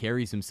because he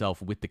carries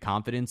himself with the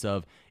confidence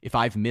of, if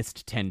I've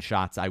missed 10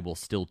 shots, I will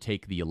still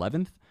take the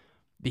 11th.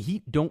 The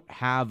Heat don't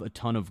have a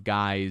ton of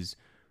guys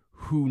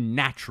who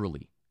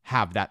naturally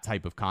have that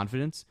type of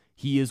confidence.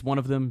 He is one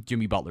of them.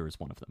 Jimmy Butler is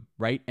one of them,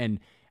 right? And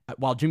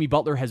while Jimmy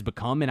Butler has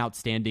become an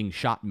outstanding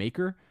shot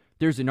maker,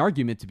 there's an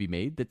argument to be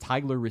made that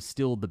Tyler is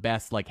still the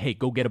best, like, hey,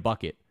 go get a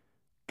bucket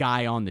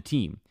guy on the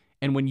team.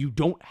 And when you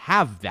don't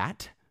have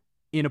that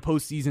in a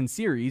postseason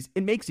series,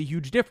 it makes a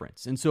huge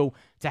difference. And so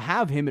to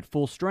have him at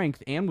full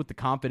strength and with the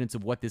confidence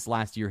of what this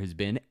last year has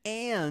been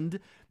and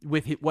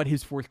with what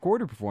his fourth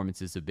quarter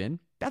performances have been,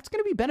 that's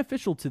going to be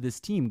beneficial to this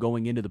team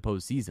going into the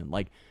postseason.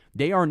 Like,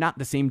 they are not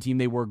the same team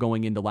they were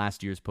going into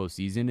last year's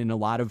postseason. In a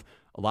lot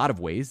of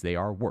ways, they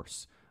are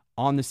worse.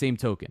 On the same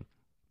token,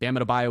 Bam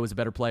Adebayo is a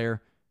better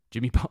player.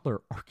 Jimmy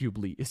Butler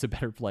arguably is a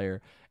better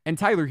player. And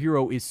Tyler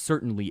Hero is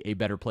certainly a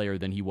better player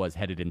than he was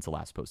headed into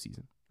last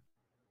postseason.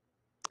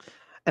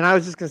 And I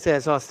was just going to say, I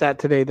saw a stat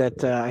today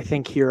that I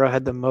think Hero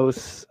had the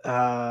most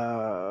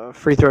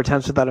free throw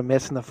attempts without a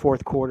miss in the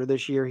fourth quarter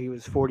this year. He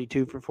was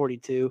 42 for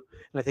 42.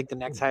 And I think the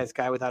next highest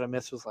guy without a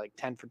miss was like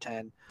 10 for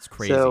 10. It's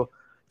crazy. So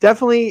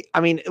definitely, I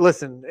mean,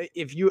 listen,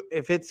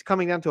 if it's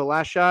coming down to a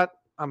last shot,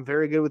 I'm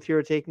very good with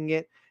Hero taking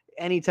it.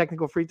 Any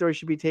technical free throw he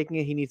should be taking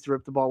it. He needs to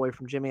rip the ball away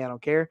from Jimmy. I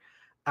don't care.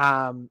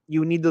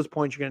 You need those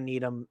points. You're going to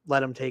need him.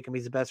 Let him take him.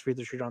 He's the best free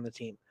throw shooter on the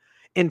team.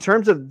 In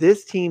terms of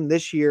this team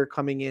this year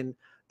coming in,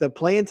 the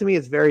plan to me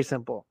is very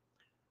simple.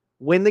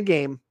 Win the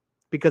game,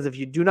 because if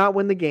you do not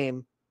win the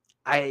game,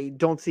 I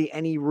don't see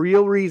any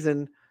real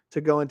reason to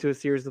go into a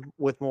series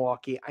with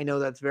Milwaukee. I know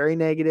that's very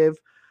negative,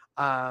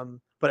 but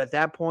at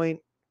that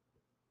point,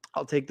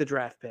 I'll take the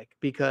draft pick,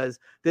 because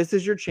this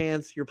is your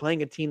chance. You're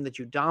playing a team that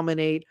you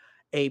dominate,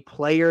 a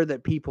player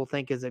that people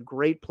think is a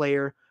great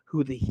player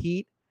who the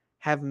Heat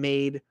have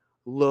made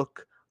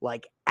look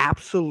like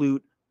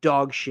absolute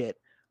dog shit.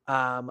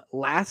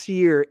 Last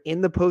year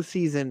in the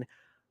postseason,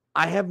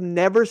 I have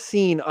never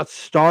seen a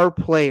star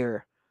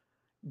player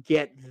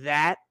get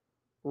that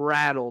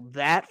rattled,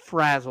 that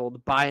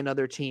frazzled by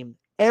another team.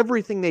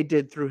 Everything they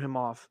did threw him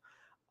off.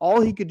 All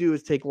he could do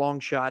is take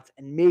long shots,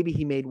 and maybe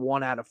he made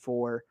 1 out of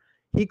 4.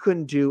 He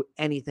couldn't do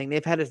anything.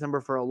 They've had his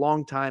number for a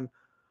long time.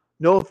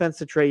 No offense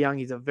to Trae Young.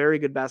 He's a very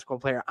good basketball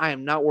player. I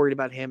am not worried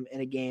about him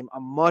in a game.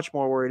 I'm much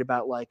more worried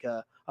about like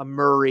a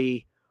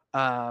Murray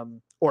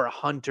or a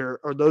Hunter,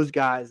 or those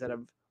guys that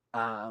have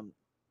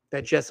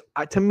that just,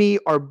 to me,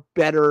 are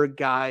better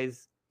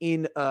guys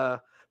in a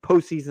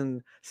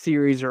postseason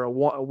series or a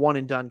one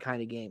and done kind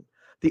of game.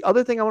 The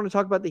other thing I want to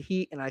talk about the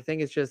Heat, and I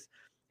think it's just,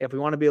 if we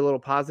want to be a little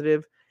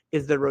positive,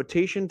 is the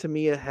rotation to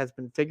me has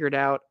been figured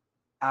out.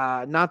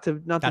 Not to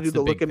do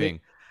the look at me.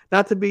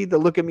 Not to be the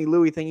look at me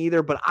Louie thing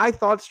either, but I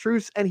thought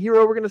Strus and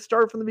Hero were going to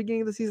start from the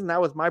beginning of the season.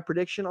 That was my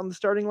prediction on the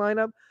starting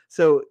lineup.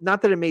 So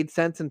not that it made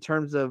sense in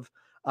terms of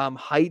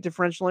height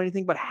differential or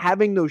anything, but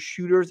having those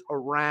shooters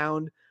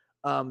around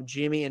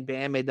Jimmy and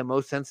Bam made the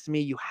most sense to me.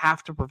 You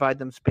have to provide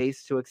them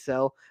space to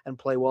excel and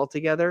play well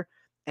together.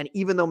 And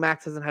even though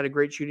Max hasn't had a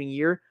great shooting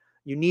year,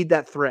 you need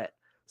that threat.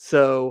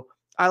 So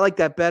I like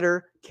that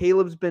better.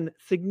 Caleb's been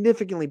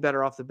significantly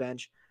better off the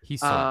bench.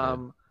 He's so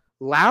good.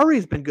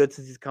 Lowry's been good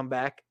since he's come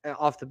back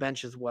off the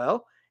bench as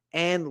well.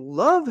 And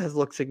Love has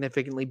looked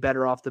significantly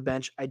better off the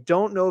bench. I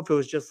don't know if it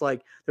was just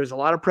like there's a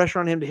lot of pressure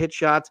on him to hit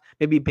shots.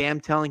 Maybe Bam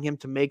telling him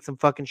to make some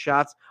fucking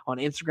shots on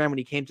Instagram when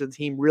he came to the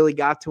team really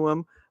got to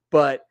him.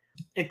 But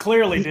it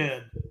clearly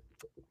did.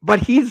 But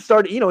he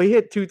started, he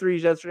hit 2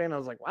 threes yesterday, and I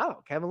was like,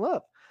 wow, Kevin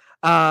Love.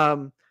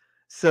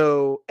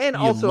 So, and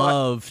you also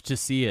love to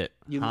see it.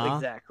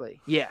 Exactly.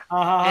 Yeah.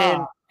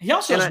 And he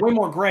also has way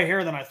more gray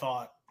hair than I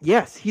thought.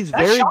 Yes, he's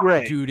very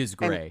gray. Dude is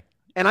gray.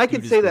 And I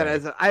can say that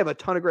as I have a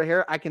ton of gray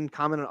hair. I can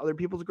comment on other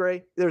people's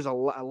gray. There's a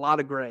lot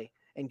of gray.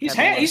 And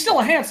he's still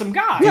a handsome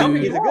guy. Yeah,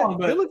 he's a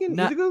good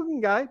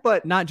looking guy,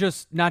 but not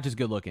just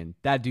good looking.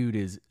 That dude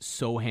is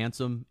so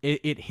handsome.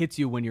 It hits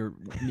you when you're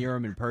near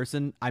him in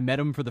person. I met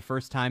him for the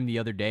first time the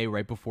other day,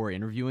 right before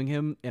interviewing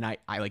him, and I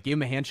like gave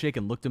him a handshake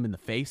and looked him in the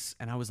face,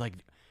 and I was like,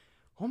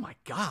 oh my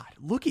God,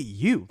 look at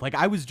you. Like,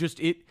 I was just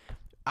it.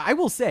 I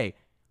will say,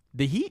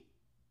 the Heat,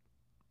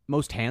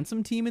 most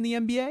handsome team in the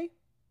NBA,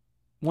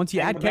 Once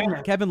you add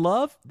Kevin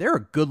Love, they're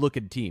a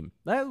good-looking team.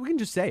 We can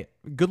just say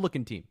it.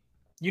 Good-looking team.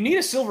 You need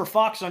a silver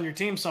fox on your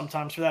team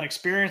sometimes for that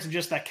experience and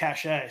just that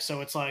cachet.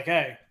 So it's like,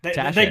 hey,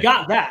 they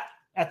got that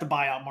at the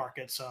buyout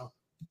market. So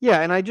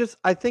yeah, and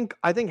I think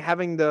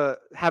having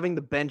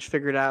the bench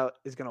figured out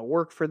is going to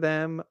work for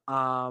them.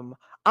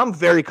 I'm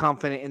very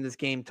confident in this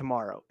game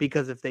tomorrow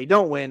because if they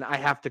don't win, I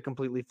have to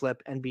completely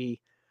flip and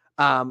be.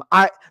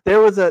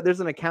 There's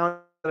an account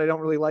that I don't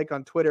really like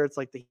on Twitter. It's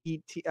like the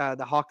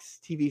Hawks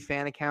TV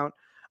fan account.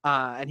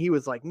 And he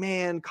was like,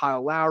 man,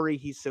 Kyle Lowry,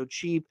 he's so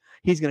cheap.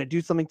 He's going to do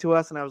something to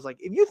us. And I was like,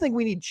 if you think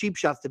we need cheap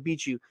shots to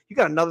beat you, you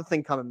got another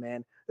thing coming,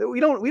 man. We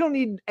don't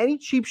need any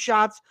cheap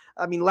shots.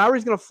 I mean,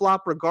 Lowry's going to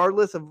flop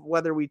regardless of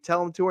whether we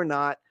tell him to or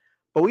not,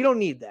 but we don't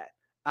need that.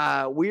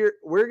 We're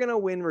going to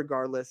win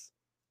regardless.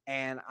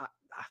 And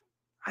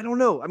I don't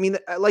know. I mean,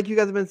 like you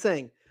guys have been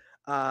saying,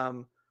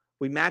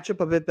 we match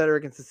up a bit better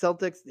against the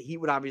Celtics. The Heat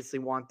would obviously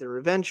want their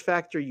revenge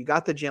factor. You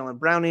got the Jaylen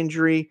Brown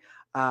injury.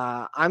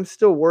 I'm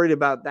still worried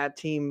about that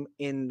team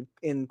in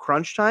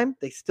crunch time.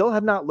 They still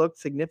have not looked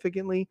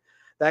significantly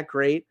that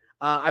great.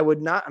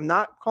 I'm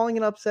not calling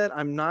an upset.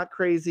 I'm not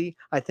crazy.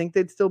 I think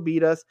they'd still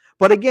beat us.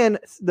 But again,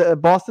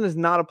 Boston is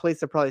not a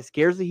place that probably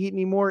scares the Heat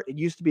anymore. It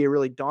used to be a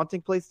really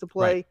daunting place to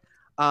play.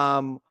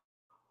 Right.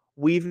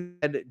 We've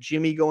had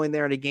Jimmy go in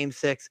there in a game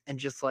 6 and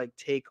just like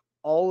take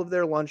all of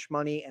their lunch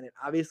money, and it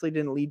obviously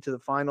didn't lead to the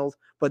finals,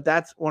 but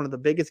that's one of the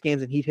biggest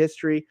games in Heat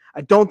history.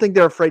 I don't think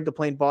they're afraid to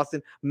play in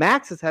Boston.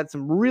 Max has had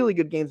some really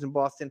good games in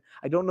Boston.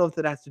 I don't know if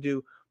that has to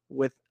do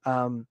with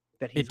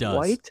that he's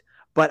white,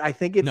 but I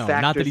think it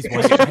factors. Not that he's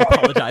white. I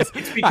apologize.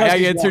 I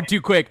answered too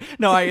quick.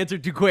 No, I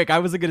answered too quick. I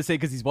wasn't going to say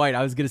because he's white.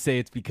 I was going to say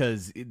it's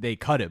because they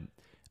cut him.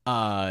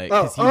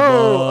 Because he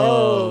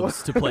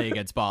loves to play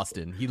against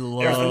Boston. He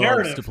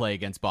loves to play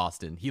against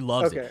Boston. He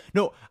loves it.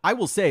 No, I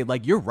will say,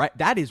 like, you're right.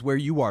 That is where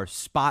you are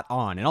spot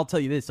on. And I'll tell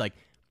you this, like,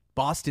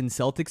 Boston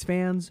Celtics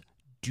fans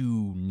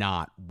do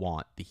not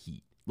want the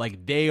Heat.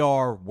 Like, they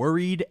are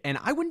worried, and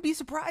I wouldn't be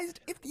surprised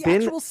if the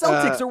actual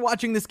Celtics are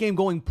watching this game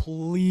going,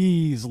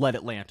 please let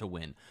Atlanta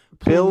win.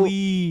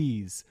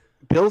 Please.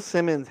 Bill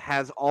Simmons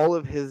has all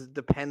of his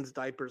Depends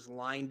diapers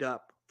lined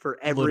up for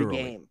every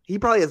game. He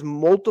probably has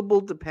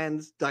multiple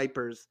Depends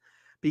diapers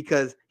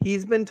because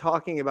he's been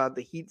talking about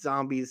the Heat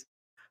zombies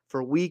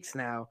for weeks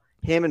now.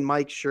 Him and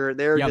Mike Schur,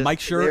 Mike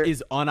Schur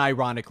is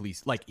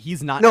unironically, like,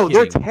 he's not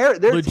kidding.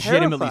 They're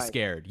legitimately terrified.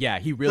 Scared. Yeah,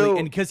 he really,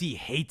 and because he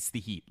hates the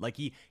Heat. Like,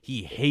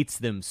 he hates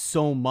them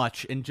so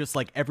much, and just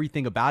like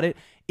everything about it,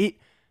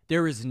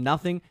 there is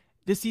nothing.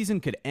 This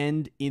season could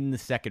end in the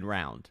second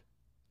round.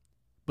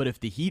 But if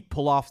the Heat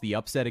pull off the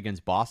upset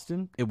against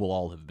Boston, it will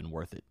all have been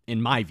worth it,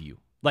 in my view.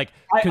 Like,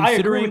 considering, I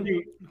agree with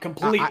you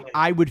completely.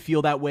 I would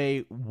feel that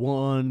way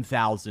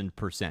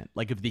 1,000%.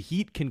 Like, if the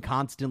Heat can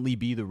constantly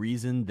be the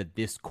reason that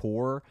this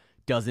core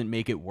doesn't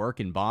make it work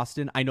in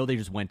Boston, I know they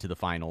just went to the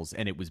finals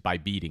and it was by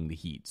beating the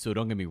Heat. So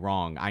don't get me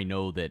wrong. I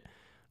know that,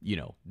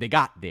 they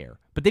got there,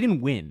 but they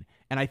didn't win.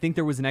 And I think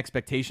there was an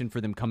expectation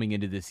for them coming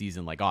into this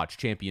season like, oh, it's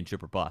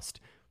championship or bust.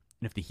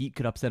 And if the Heat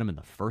could upset them in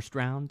the first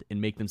round and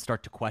make them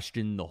start to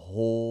question the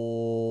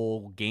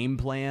whole game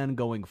plan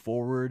going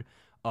forward,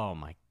 oh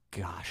my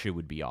gosh, it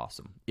would be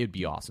awesome. It'd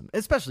be awesome.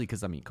 Especially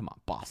because, I mean, come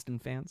on, Boston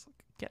fans,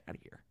 get out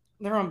of here.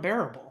 They're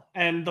unbearable.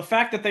 And the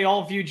fact that they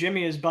all view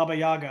Jimmy as Baba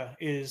Yaga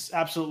is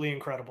absolutely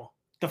incredible.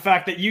 The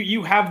fact that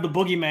you have the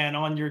boogeyman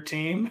on your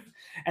team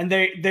and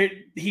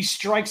he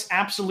strikes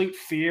absolute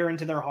fear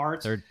into their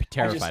hearts. They're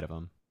terrified of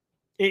him.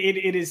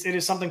 It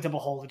is something to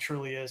behold. It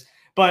truly is.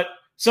 But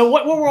so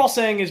what we're all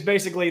saying is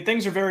basically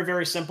things are very,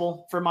 very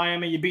simple for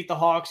Miami. You beat the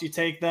Hawks, you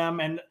take them.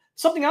 And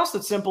something else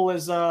that's simple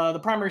is the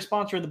primary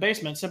sponsor of the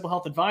basement, Simple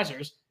Health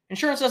Advisors.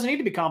 Insurance doesn't need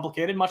to be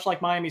complicated, much like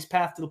Miami's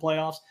path to the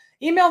playoffs.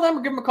 Email them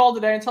or give them a call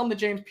today and tell them that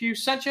James Pugh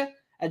sent you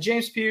at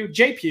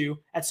jpugh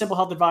at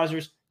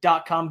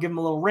simplehealthadvisors.com. Give them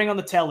a little ring on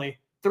the telly,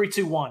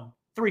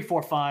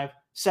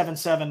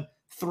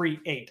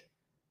 321-345-7738.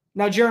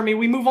 Now, Jeremy,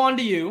 we move on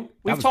to you.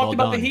 We've talked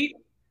about the Heat.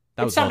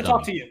 It's time to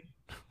talk to you.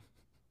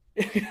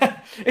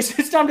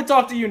 It's time to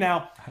talk to you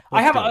now.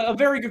 I have a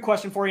very good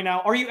question for you now.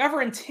 Are you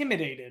ever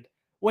intimidated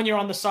when you're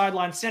on the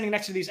sideline standing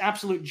next to these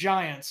absolute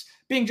giants,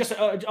 being just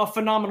a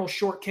phenomenal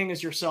short king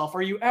as yourself?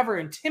 Are you ever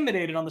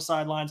intimidated on the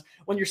sidelines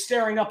when you're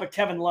staring up at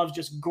Kevin Love's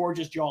just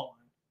gorgeous jawline?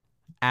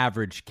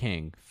 Average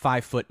king,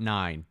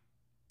 5'9".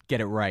 Get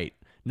it right.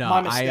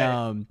 No,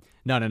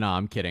 No,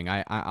 I'm kidding.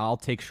 I'll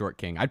take short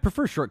king. I'd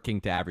prefer short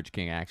king to average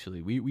king,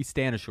 actually. We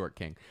stand a short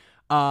king.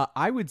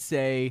 I would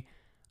say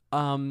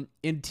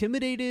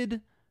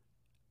intimidated.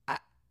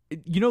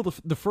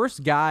 The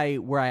first guy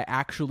where I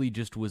actually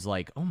just was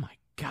like, oh my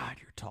God,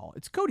 you're tall.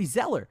 It's Cody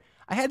Zeller.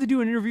 I had to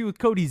do an interview with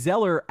Cody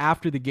Zeller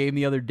after the game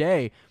the other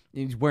day.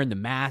 He's wearing the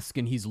mask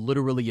and he's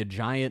literally a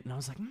giant. And I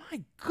was like,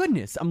 my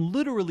goodness, I'm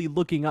literally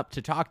looking up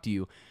to talk to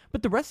you.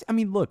 But the rest, I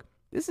mean, look,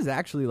 this is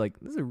a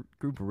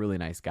group of really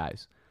nice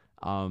guys.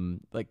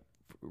 Like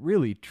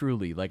really,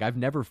 truly, like I've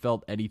never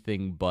felt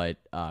anything but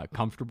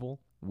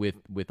comfortable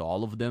with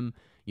all of them.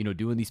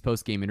 doing these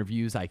post-game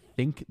interviews, I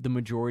think the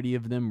majority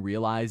of them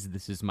realize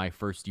this is my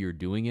first year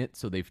doing it,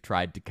 so they've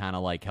tried to kind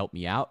of like help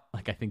me out.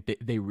 Like, I think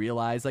they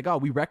realize like, oh,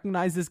 we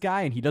recognize this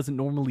guy and he doesn't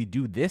normally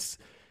do this,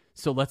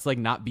 so let's like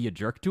not be a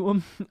jerk to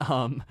him.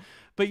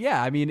 But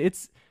yeah, I mean,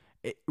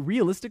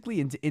 realistically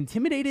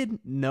intimidated.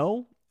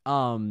 No,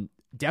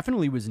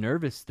 definitely was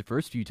nervous the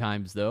first few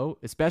times though,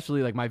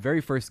 especially like my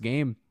very first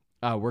game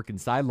working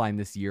sideline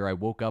this year. I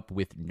woke up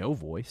with no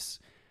voice.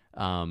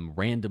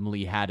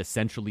 Randomly had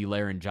essentially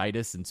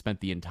laryngitis and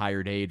spent the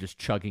entire day just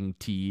chugging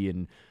tea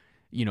and,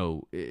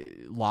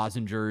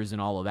 lozengers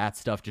and all of that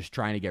stuff, just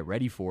trying to get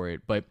ready for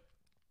it. But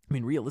I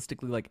mean,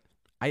 realistically, like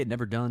I had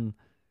never done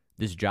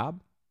this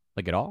job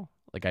like at all.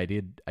 Like I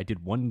did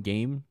one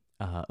game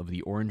of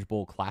the Orange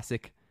Bowl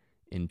Classic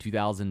in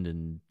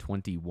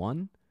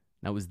 2021.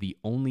 That was the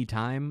only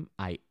time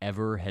I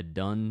ever had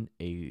done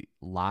a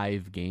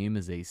live game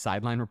as a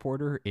sideline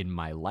reporter in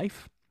my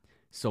life.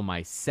 So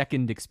my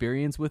second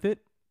experience with it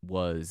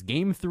was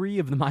game 3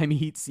 of the Miami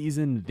Heat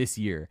season this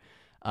year.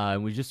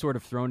 And was just sort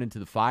of thrown into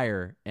the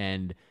fire.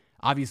 And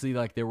obviously,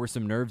 like, there were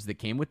some nerves that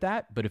came with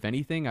that. But if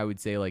anything, I would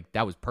say, like,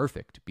 that was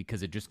perfect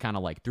because it just kind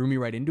of, like, threw me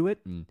right into it.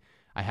 And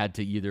I had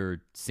to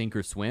either sink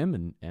or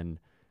swim. And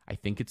I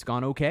think it's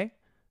gone okay.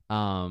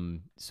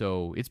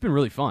 So it's been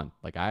really fun.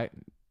 Like,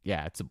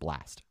 it's a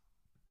blast.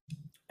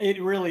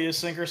 It really is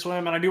sink or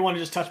swim. And I do want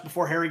to just touch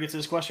before Harry gets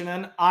his question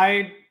in.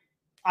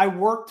 I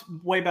worked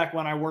way back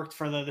when I worked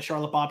for the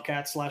Charlotte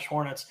Bobcats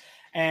 /Hornets,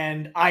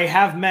 and I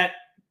have met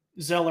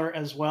Zeller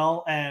as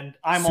well, and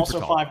I'm Super also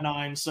tall.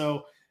 5'9",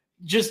 so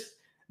just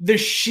the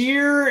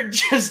sheer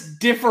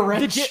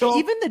differential.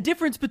 Even the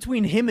difference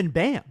between him and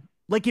Bam,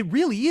 like it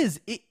really is.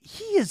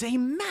 He is a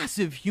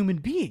massive human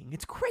being.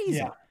 It's crazy.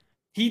 Yeah.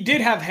 He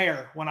did have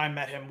hair when I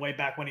met him way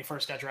back when he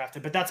first got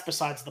drafted, but that's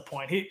besides the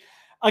point.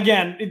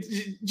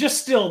 It's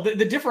just still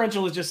the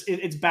differential is just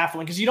it's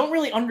baffling because you don't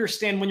really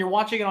understand when you're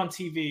watching it on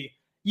TV.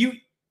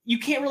 You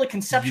can't really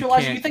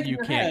conceptualize it. You think you in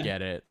your can't head,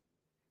 get it.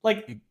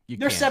 like You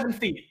they're can't. 7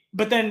 feet,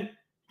 but then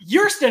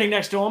you're standing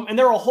next to them and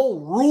they're a whole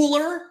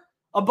ruler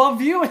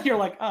above you, and you're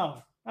like,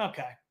 oh,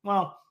 okay.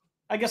 Well,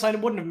 I guess I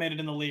wouldn't have made it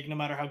in the league no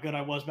matter how good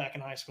I was back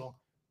in high school.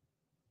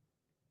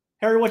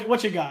 Harry,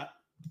 what you got?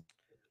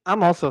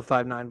 I'm also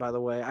 5'9", by the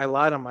way. I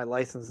lied on my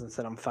license and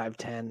said I'm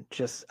 5'10".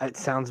 Just it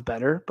sounds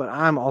better, but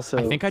I'm also.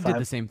 I think I did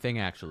the same thing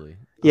actually.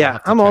 Yeah,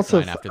 I'm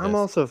also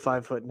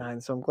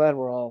 5'9", so I'm glad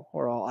we're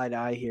all eye to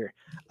eye here.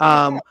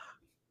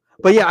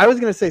 But yeah, I was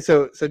gonna say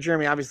so.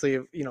 Jeremy, obviously,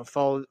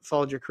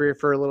 followed your career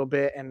for a little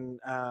bit, and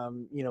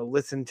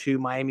listened to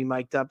Miami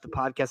Mic'd Up, the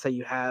podcast that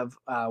you have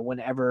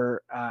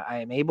whenever I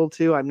am able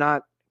to. I'm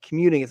not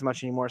commuting as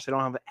much anymore, so I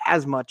don't have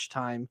as much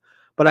time.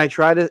 But I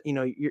try to,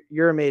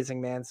 you're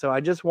amazing, man. So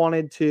I just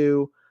wanted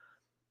to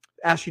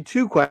ask you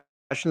 2 questions.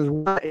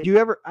 Do you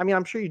ever? I mean,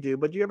 I'm sure you do,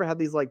 but do you ever have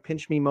these like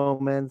pinch me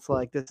moments,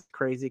 like this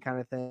crazy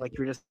kind of thing, like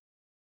you're just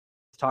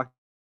talking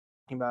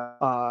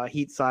about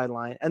Heat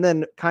sideline, and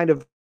then kind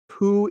of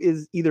who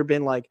is either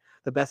been like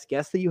the best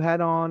guest that you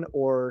had on,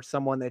 or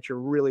someone that you're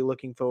really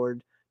looking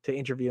forward to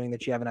interviewing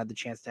that you haven't had the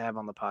chance to have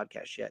on the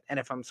podcast yet? And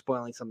if I'm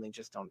spoiling something,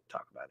 just don't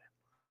talk about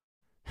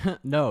it.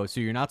 No, so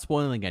you're not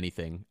spoiling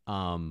anything.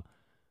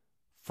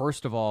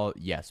 First of all,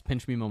 yes,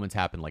 pinch me moments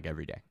happen like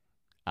every day.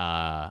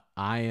 I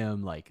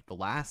am like the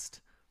last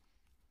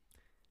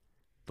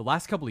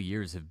couple of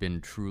years have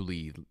been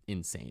truly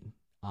insane.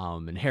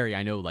 And Harry,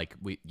 I know like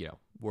we're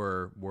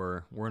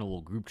in a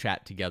little group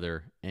chat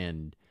together,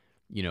 and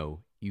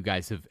you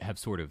guys have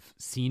sort of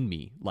seen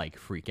me like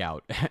freak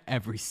out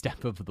every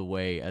step of the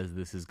way as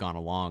this has gone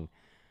along.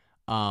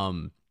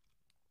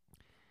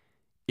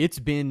 It's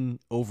been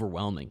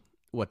overwhelming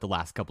what the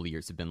last couple of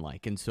years have been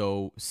like. And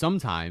so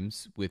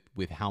sometimes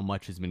with how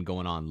much has been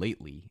going on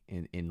lately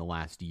in the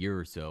last year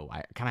or so,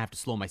 I kind of have to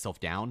slow myself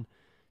down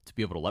to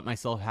be able to let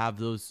myself have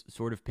those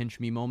sort of pinch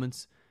me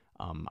moments.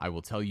 I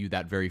will tell you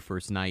that very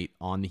first night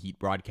on the Heat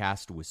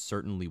broadcast was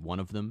certainly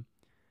one of them.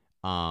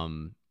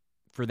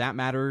 For that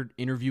matter,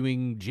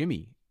 interviewing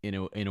Jimmy in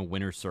a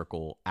winner's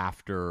circle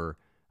after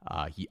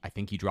I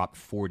think he dropped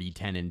 40,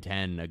 10, and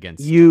 10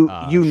 against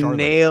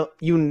Charlotte.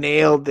 You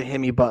nailed the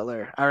Hemi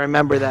Butler. I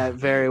remember that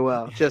very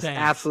well. Just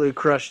absolutely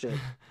crushed it.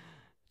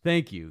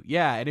 Thank you.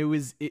 Yeah, and it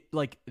was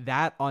like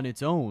that on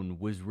its own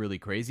was really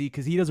crazy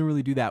because he doesn't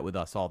really do that with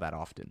us all that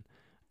often,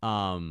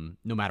 no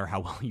matter how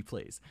well he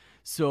plays.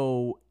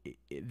 So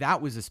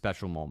that was a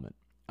special moment.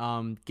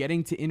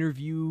 Getting to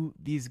interview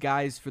these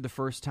guys for the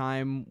first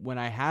time when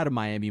I had a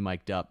Miami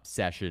Mic'd Up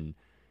session,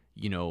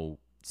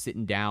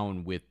 sitting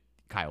down with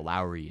Kyle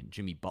Lowry and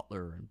Jimmy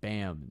Butler and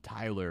Bam and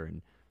Tyler.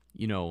 And,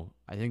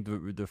 I think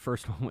the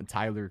first one when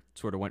Tyler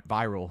sort of went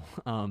viral,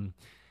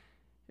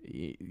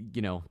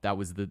 that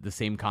was the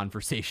same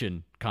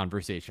conversation.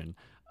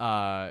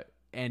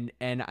 And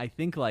I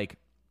think like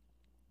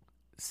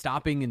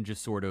stopping and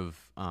just sort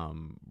of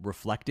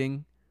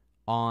reflecting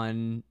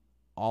on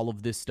all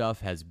of this stuff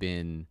has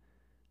been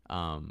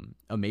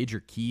a major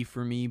key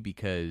for me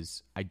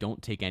because I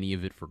don't take any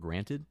of it for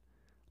granted.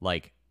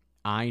 Like,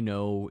 I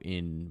know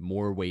in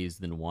more ways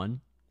than one,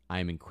 I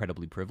am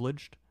incredibly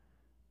privileged.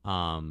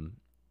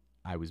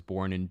 I was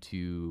born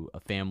into a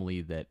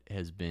family that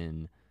has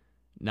been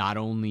not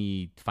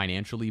only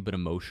financially but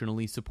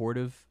emotionally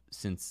supportive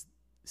since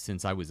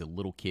I was a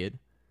little kid.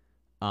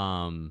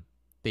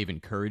 They've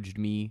encouraged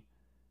me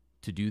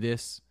to do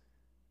this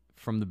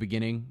from the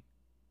beginning.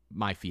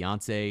 My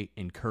fiance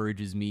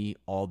encourages me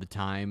all the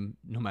time,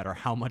 no matter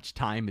how much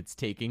time it's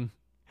taking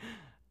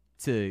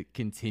to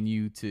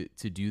continue to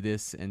do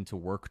this and to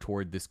work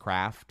toward this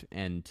craft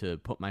and to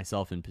put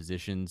myself in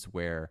positions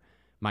where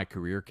my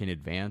career can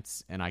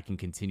advance and I can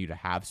continue to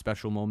have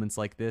special moments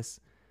like this.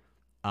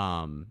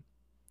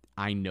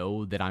 I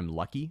know that I'm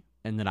lucky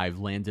and that I've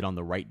landed on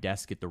the right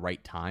desk at the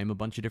right time a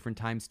bunch of different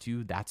times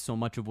too. That's so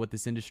much of what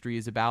this industry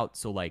is about.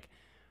 So like,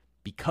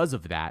 because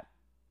of that,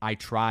 I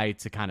try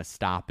to kind of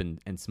stop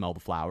and smell the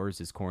flowers,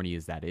 as corny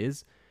as that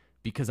is,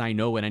 because I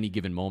know at any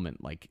given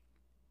moment, like,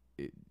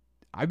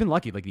 I've been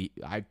lucky. Like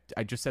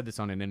I just said this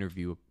on an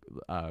interview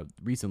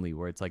recently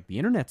where it's like the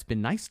internet's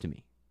been nice to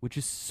me, which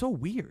is so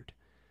weird.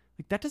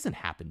 Like that doesn't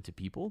happen to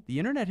people. The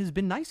internet has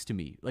been nice to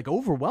me, like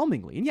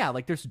overwhelmingly. And yeah,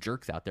 like there's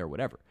jerks out there,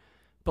 whatever.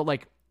 But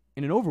like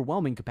in an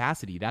overwhelming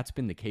capacity, that's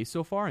been the case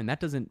so far, and that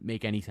doesn't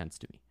make any sense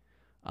to me.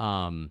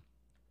 I'm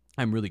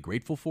really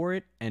grateful for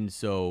it. And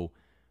so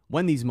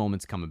when these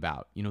moments come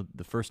about, you know,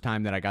 the first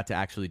time that I got to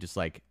actually just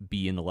like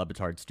be in the Le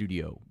Batard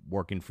studio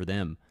working for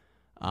them,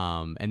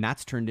 and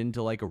that's turned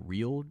into like a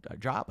real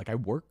job. Like I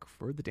work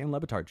for the Dan Le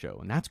Batard show,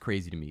 and that's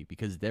crazy to me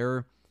because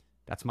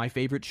that's my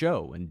favorite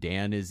show, and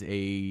Dan is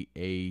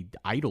a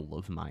idol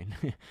of mine,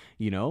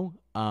 you know?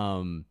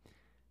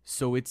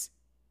 So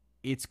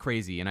it's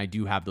crazy, and I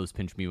do have those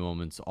pinch me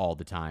moments all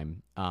the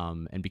time.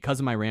 And because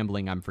of my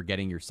rambling, I'm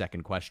forgetting your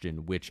second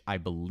question, which I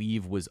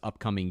believe was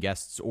upcoming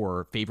guests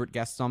or favorite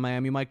guests on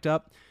Miami Mic'd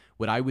Up.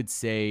 What I would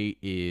say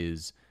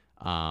is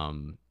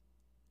I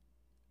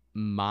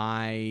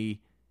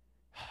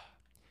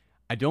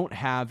don't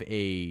have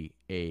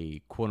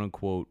a quote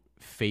unquote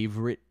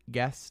favorite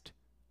guest,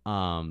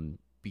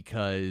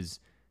 because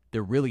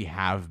there really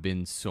have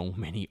been so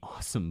many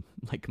awesome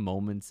like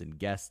moments and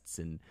guests.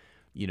 And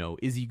you know,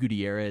 Izzy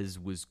Gutierrez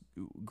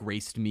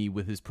graced me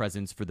with his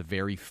presence for the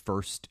very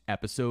first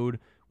episode,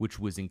 which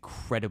was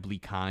incredibly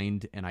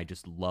kind, and I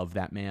just love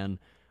that man.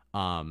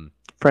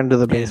 Friend of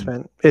the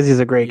basement. Izzy's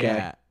a great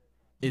guy.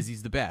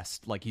 Izzy's the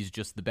best. Like he's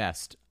just the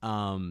best.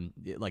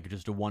 Like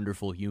just a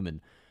wonderful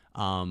human.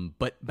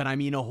 But I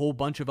mean, a whole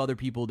bunch of other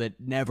people that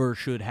never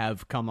should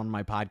have come on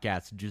my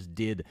podcast just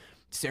did.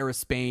 Sarah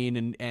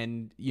Spain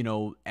and you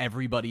know,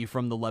 everybody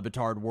from the Le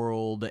Batard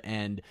world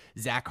and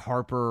Zach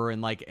Harper,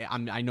 and like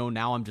I know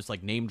now I'm just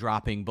like name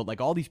dropping, but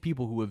like all these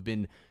people who have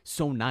been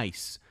so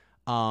nice.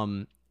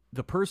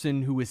 The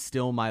person who is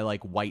still my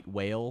like white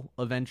whale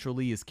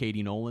eventually is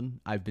Katie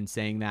Nolan. I've been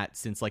saying that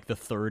since like the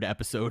third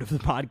episode of the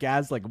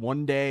podcast. Like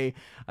one day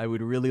I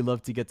would really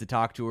love to get to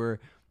talk to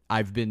her.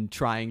 I've been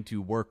trying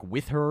to work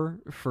with her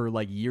for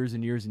like years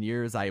and years and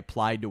years. I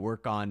applied to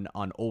work on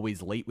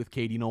Always Late with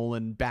Katie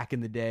Nolan back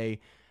in the day.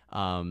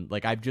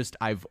 Like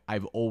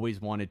I've always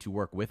wanted to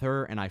work with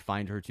her, and I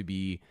find her to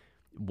be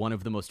one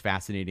of the most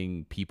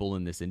fascinating people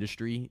in this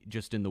industry,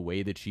 just in the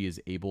way that she is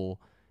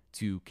able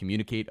to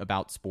communicate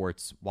about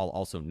sports while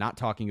also not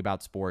talking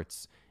about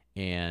sports,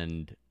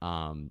 and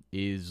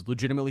is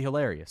legitimately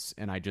hilarious.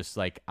 And I just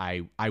like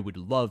I would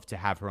love to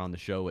have her on the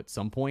show at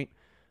some point.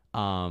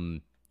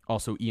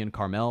 Also, Ian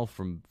Carmel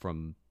from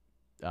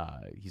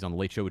he's on the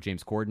Late Show with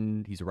James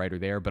Corden. He's a writer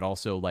there, but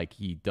also like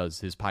he does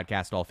his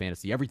podcast All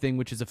Fantasy Everything,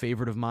 which is a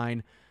favorite of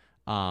mine.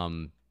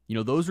 You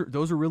know, those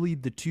are really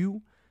the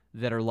two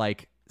that are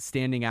like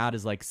standing out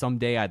as like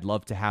someday I'd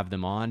love to have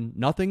them on.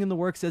 Nothing in the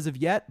works as of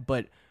yet,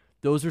 but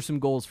those are some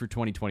goals for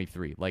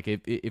 2023. Like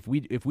if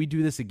we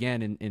do this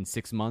again in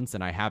 6 months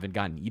and I haven't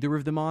gotten either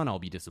of them on, I'll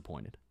be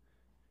disappointed.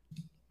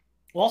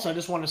 Well, also, I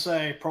just want to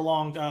say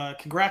prolonged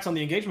congrats on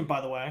the engagement,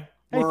 by the way.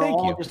 Hey, We're thank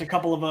all you. just a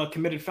couple of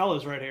committed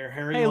fellas right here.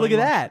 Harry, hey, look at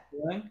that.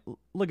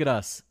 Look at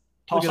us.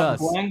 Toss look at up us.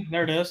 the bling.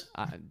 There it is.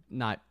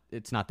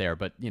 It's not there,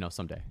 but you know,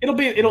 someday. It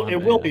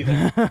will be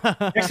there.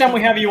 Next time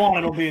we have you on,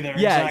 it'll be there.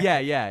 Yeah,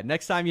 exactly. yeah.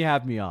 Next time you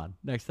have me on.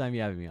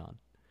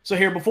 So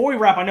here, before we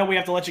wrap, I know we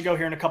have to let you go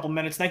here in a couple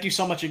minutes. Thank you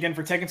so much again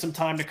for taking some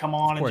time to come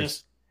on and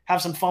just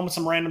have some fun with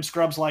some random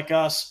scrubs like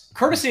us.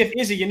 Courtesy of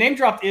Izzy. You name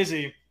dropped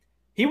Izzy.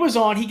 He was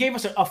on. He gave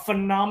us a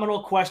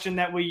phenomenal question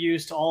that we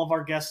use to all of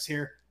our guests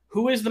here.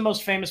 Who is the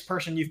most famous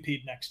person you've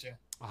peed next to?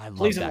 I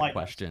love that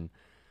question.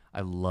 I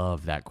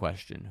love that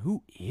question.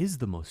 Who is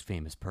the most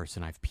famous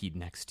person I've peed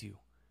next to?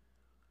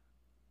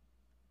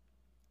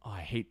 Oh,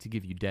 I hate to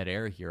give you dead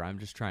air here. I'm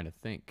just trying to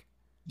think.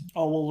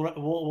 Oh,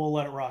 we'll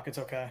let it rock. It's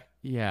okay.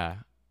 Yeah.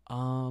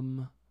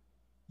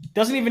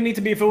 Doesn't even need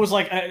to be if it was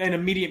like an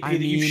immediate pee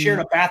that you shared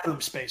a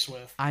bathroom space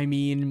with. I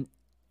mean,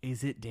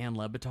 is it Dan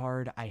Le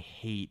Batard? I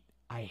hate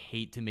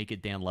to make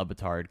it Dan Le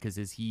Batard because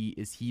is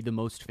he the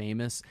most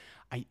famous?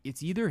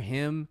 It's either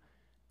him.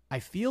 I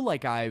feel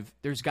like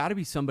there's got to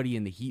be somebody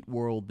in the Heat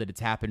world that it's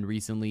happened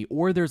recently,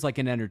 or there's like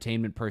an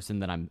entertainment person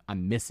that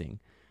I'm missing.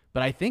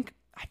 But I think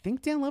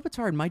Dan Le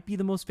Batard might be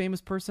the most famous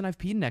person I've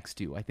peed next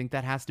to. I think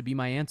that has to be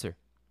my answer.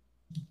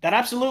 That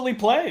absolutely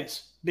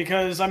plays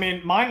because, I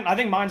mean, I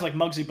think mine's like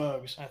Muggsy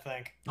Bogues, I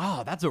think.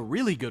 Oh, that's a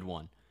really good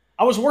one.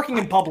 I was working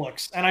in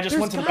Publix, and I just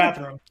went to the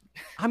bathroom.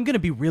 I'm going to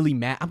be really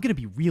mad. I'm going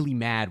to be really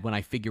mad when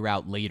I figure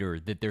out later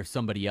that there's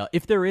somebody else.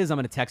 If there is, I'm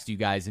going to text you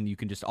guys, and you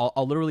can just,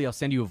 I'll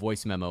send you a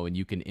voice memo, and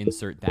you can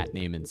insert that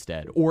name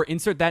instead. Or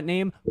insert that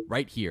name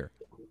right here.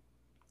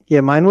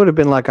 Yeah, mine would have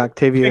been like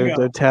Octavio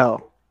Dotel.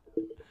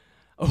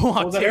 Oh,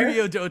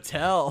 Octavio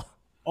Dotel.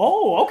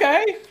 Oh,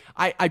 okay.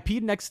 I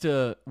peed next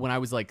to, when I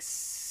was like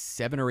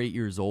 7 or 8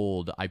 years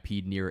old, I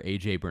peed near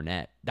AJ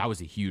Burnett. That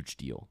was a huge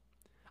deal.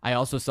 I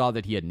also saw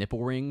that he had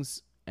nipple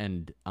rings,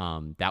 and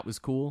that was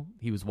cool.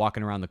 He was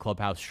walking around the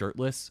clubhouse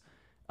shirtless,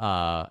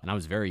 and I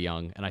was very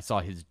young, and I saw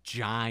his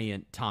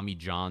giant Tommy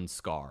John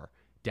scar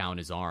down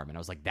his arm, and I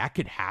was like, that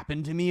could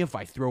happen to me if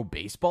I throw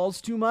baseballs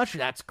too much?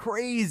 That's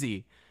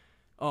crazy.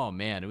 Oh,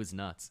 man, it was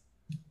nuts.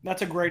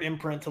 That's a great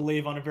imprint to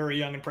leave on a very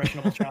young,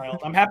 impressionable child.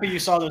 I'm happy you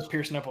saw those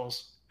pierced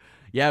nipples.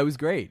 Yeah, it was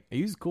great.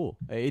 He was cool.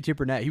 AJ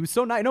Burnett, he was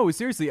so nice. No,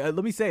 seriously, let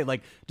me say,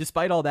 like,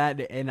 despite all that,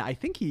 and I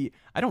think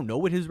I don't know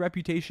what his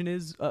reputation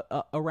is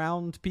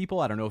around people.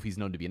 I don't know if he's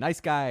known to be a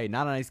nice guy,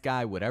 not a nice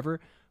guy, whatever.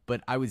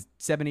 But I was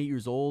 7, 8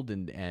 years old,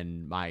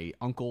 and my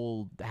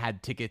uncle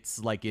had tickets,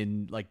 like,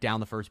 down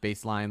the first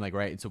baseline, like,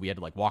 right? And so we had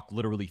to, like, walk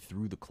literally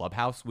through the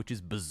clubhouse, which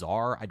is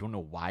bizarre. I don't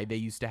know why they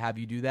used to have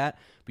you do that,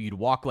 but you'd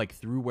walk, like,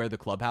 through where the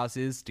clubhouse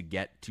is to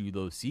get to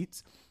those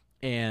seats.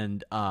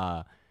 And,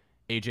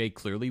 AJ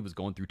clearly was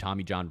going through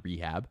Tommy John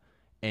rehab,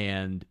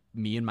 and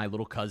me and my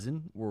little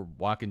cousin were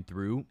walking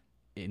through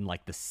in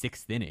like the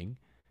 6th inning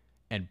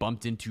and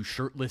bumped into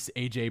shirtless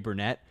AJ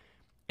Burnett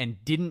and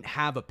didn't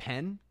have a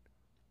pen.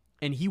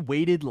 And he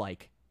waited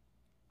like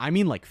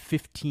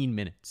 15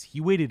 minutes.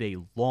 He waited a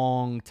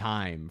long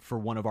time for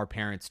one of our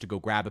parents to go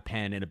grab a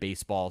pen and a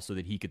baseball so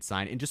that he could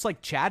sign it, and just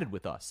like chatted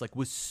with us, like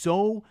was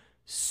so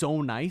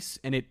nice.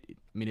 And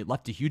it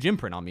left a huge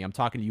imprint on me. I'm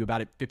talking to you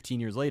about it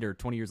 15 years later,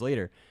 20 years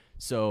later.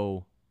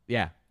 So,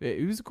 yeah,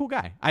 he was a cool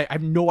guy. I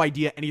have no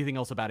idea anything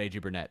else about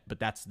AJ Burnett, but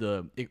that's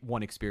the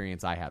one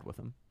experience I had with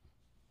him.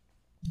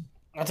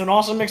 That's an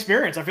awesome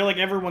experience. I feel like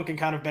everyone can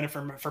kind of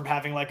benefit from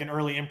having like an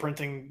early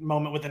imprinting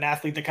moment with an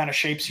athlete that kind of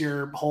shapes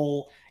your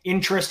whole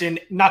interest in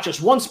not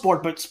just one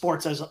sport, but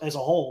sports as a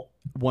whole.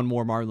 One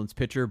more Marlins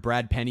pitcher,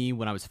 Brad Penny,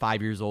 when I was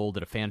 5 years old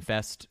at a fan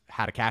fest,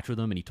 had a catch with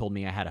him, and he told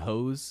me I had a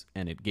hose,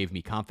 and it gave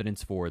me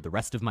confidence for the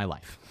rest of my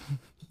life.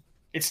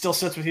 It still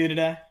sits with you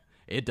today?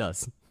 It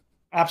does.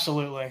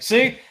 Absolutely.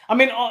 See, I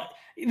mean,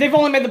 they've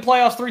only made the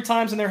playoffs 3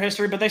 times in their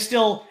history, but they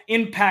still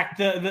impact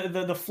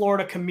the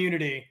Florida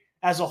community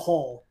as a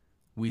whole.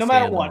 No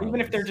matter what, even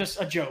if they're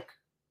just a joke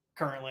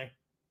currently.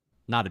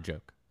 Not a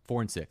joke.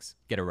 4-6.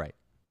 Get it right.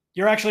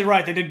 You're actually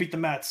right. They did beat the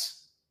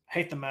Mets.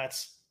 Hate the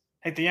Mets.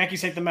 Hate the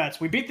Yankees, hate the Mets.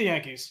 We beat the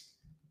Yankees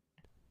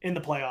in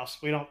the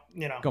playoffs. We don't,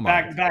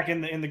 back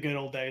in the good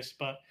old days.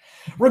 But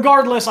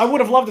regardless, I would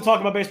have loved to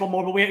talk about baseball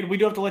more, but we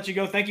do have to let you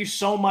go. Thank you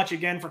so much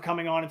again for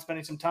coming on and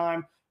spending some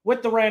time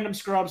with the random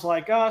scrubs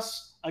like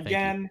us.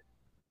 Again,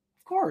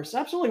 of course,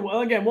 absolutely.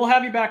 Well, again, we'll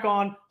have you back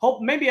on.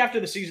 Hope maybe after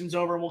the season's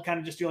over, and we'll kind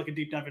of just do like a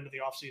deep dive into the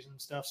offseason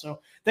and stuff.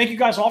 So thank you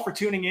guys all for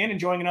tuning in,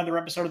 enjoying another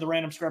episode of the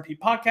Random Scrub Heap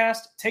podcast.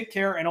 Take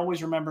care, and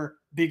always remember,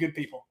 be good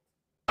people.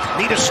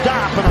 Need a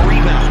stop and a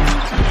rebound.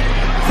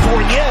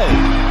 Fournier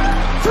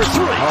for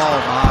 3.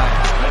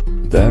 Oh,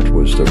 my. That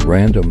was the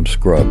Random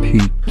Scrub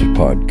Heat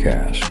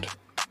podcast.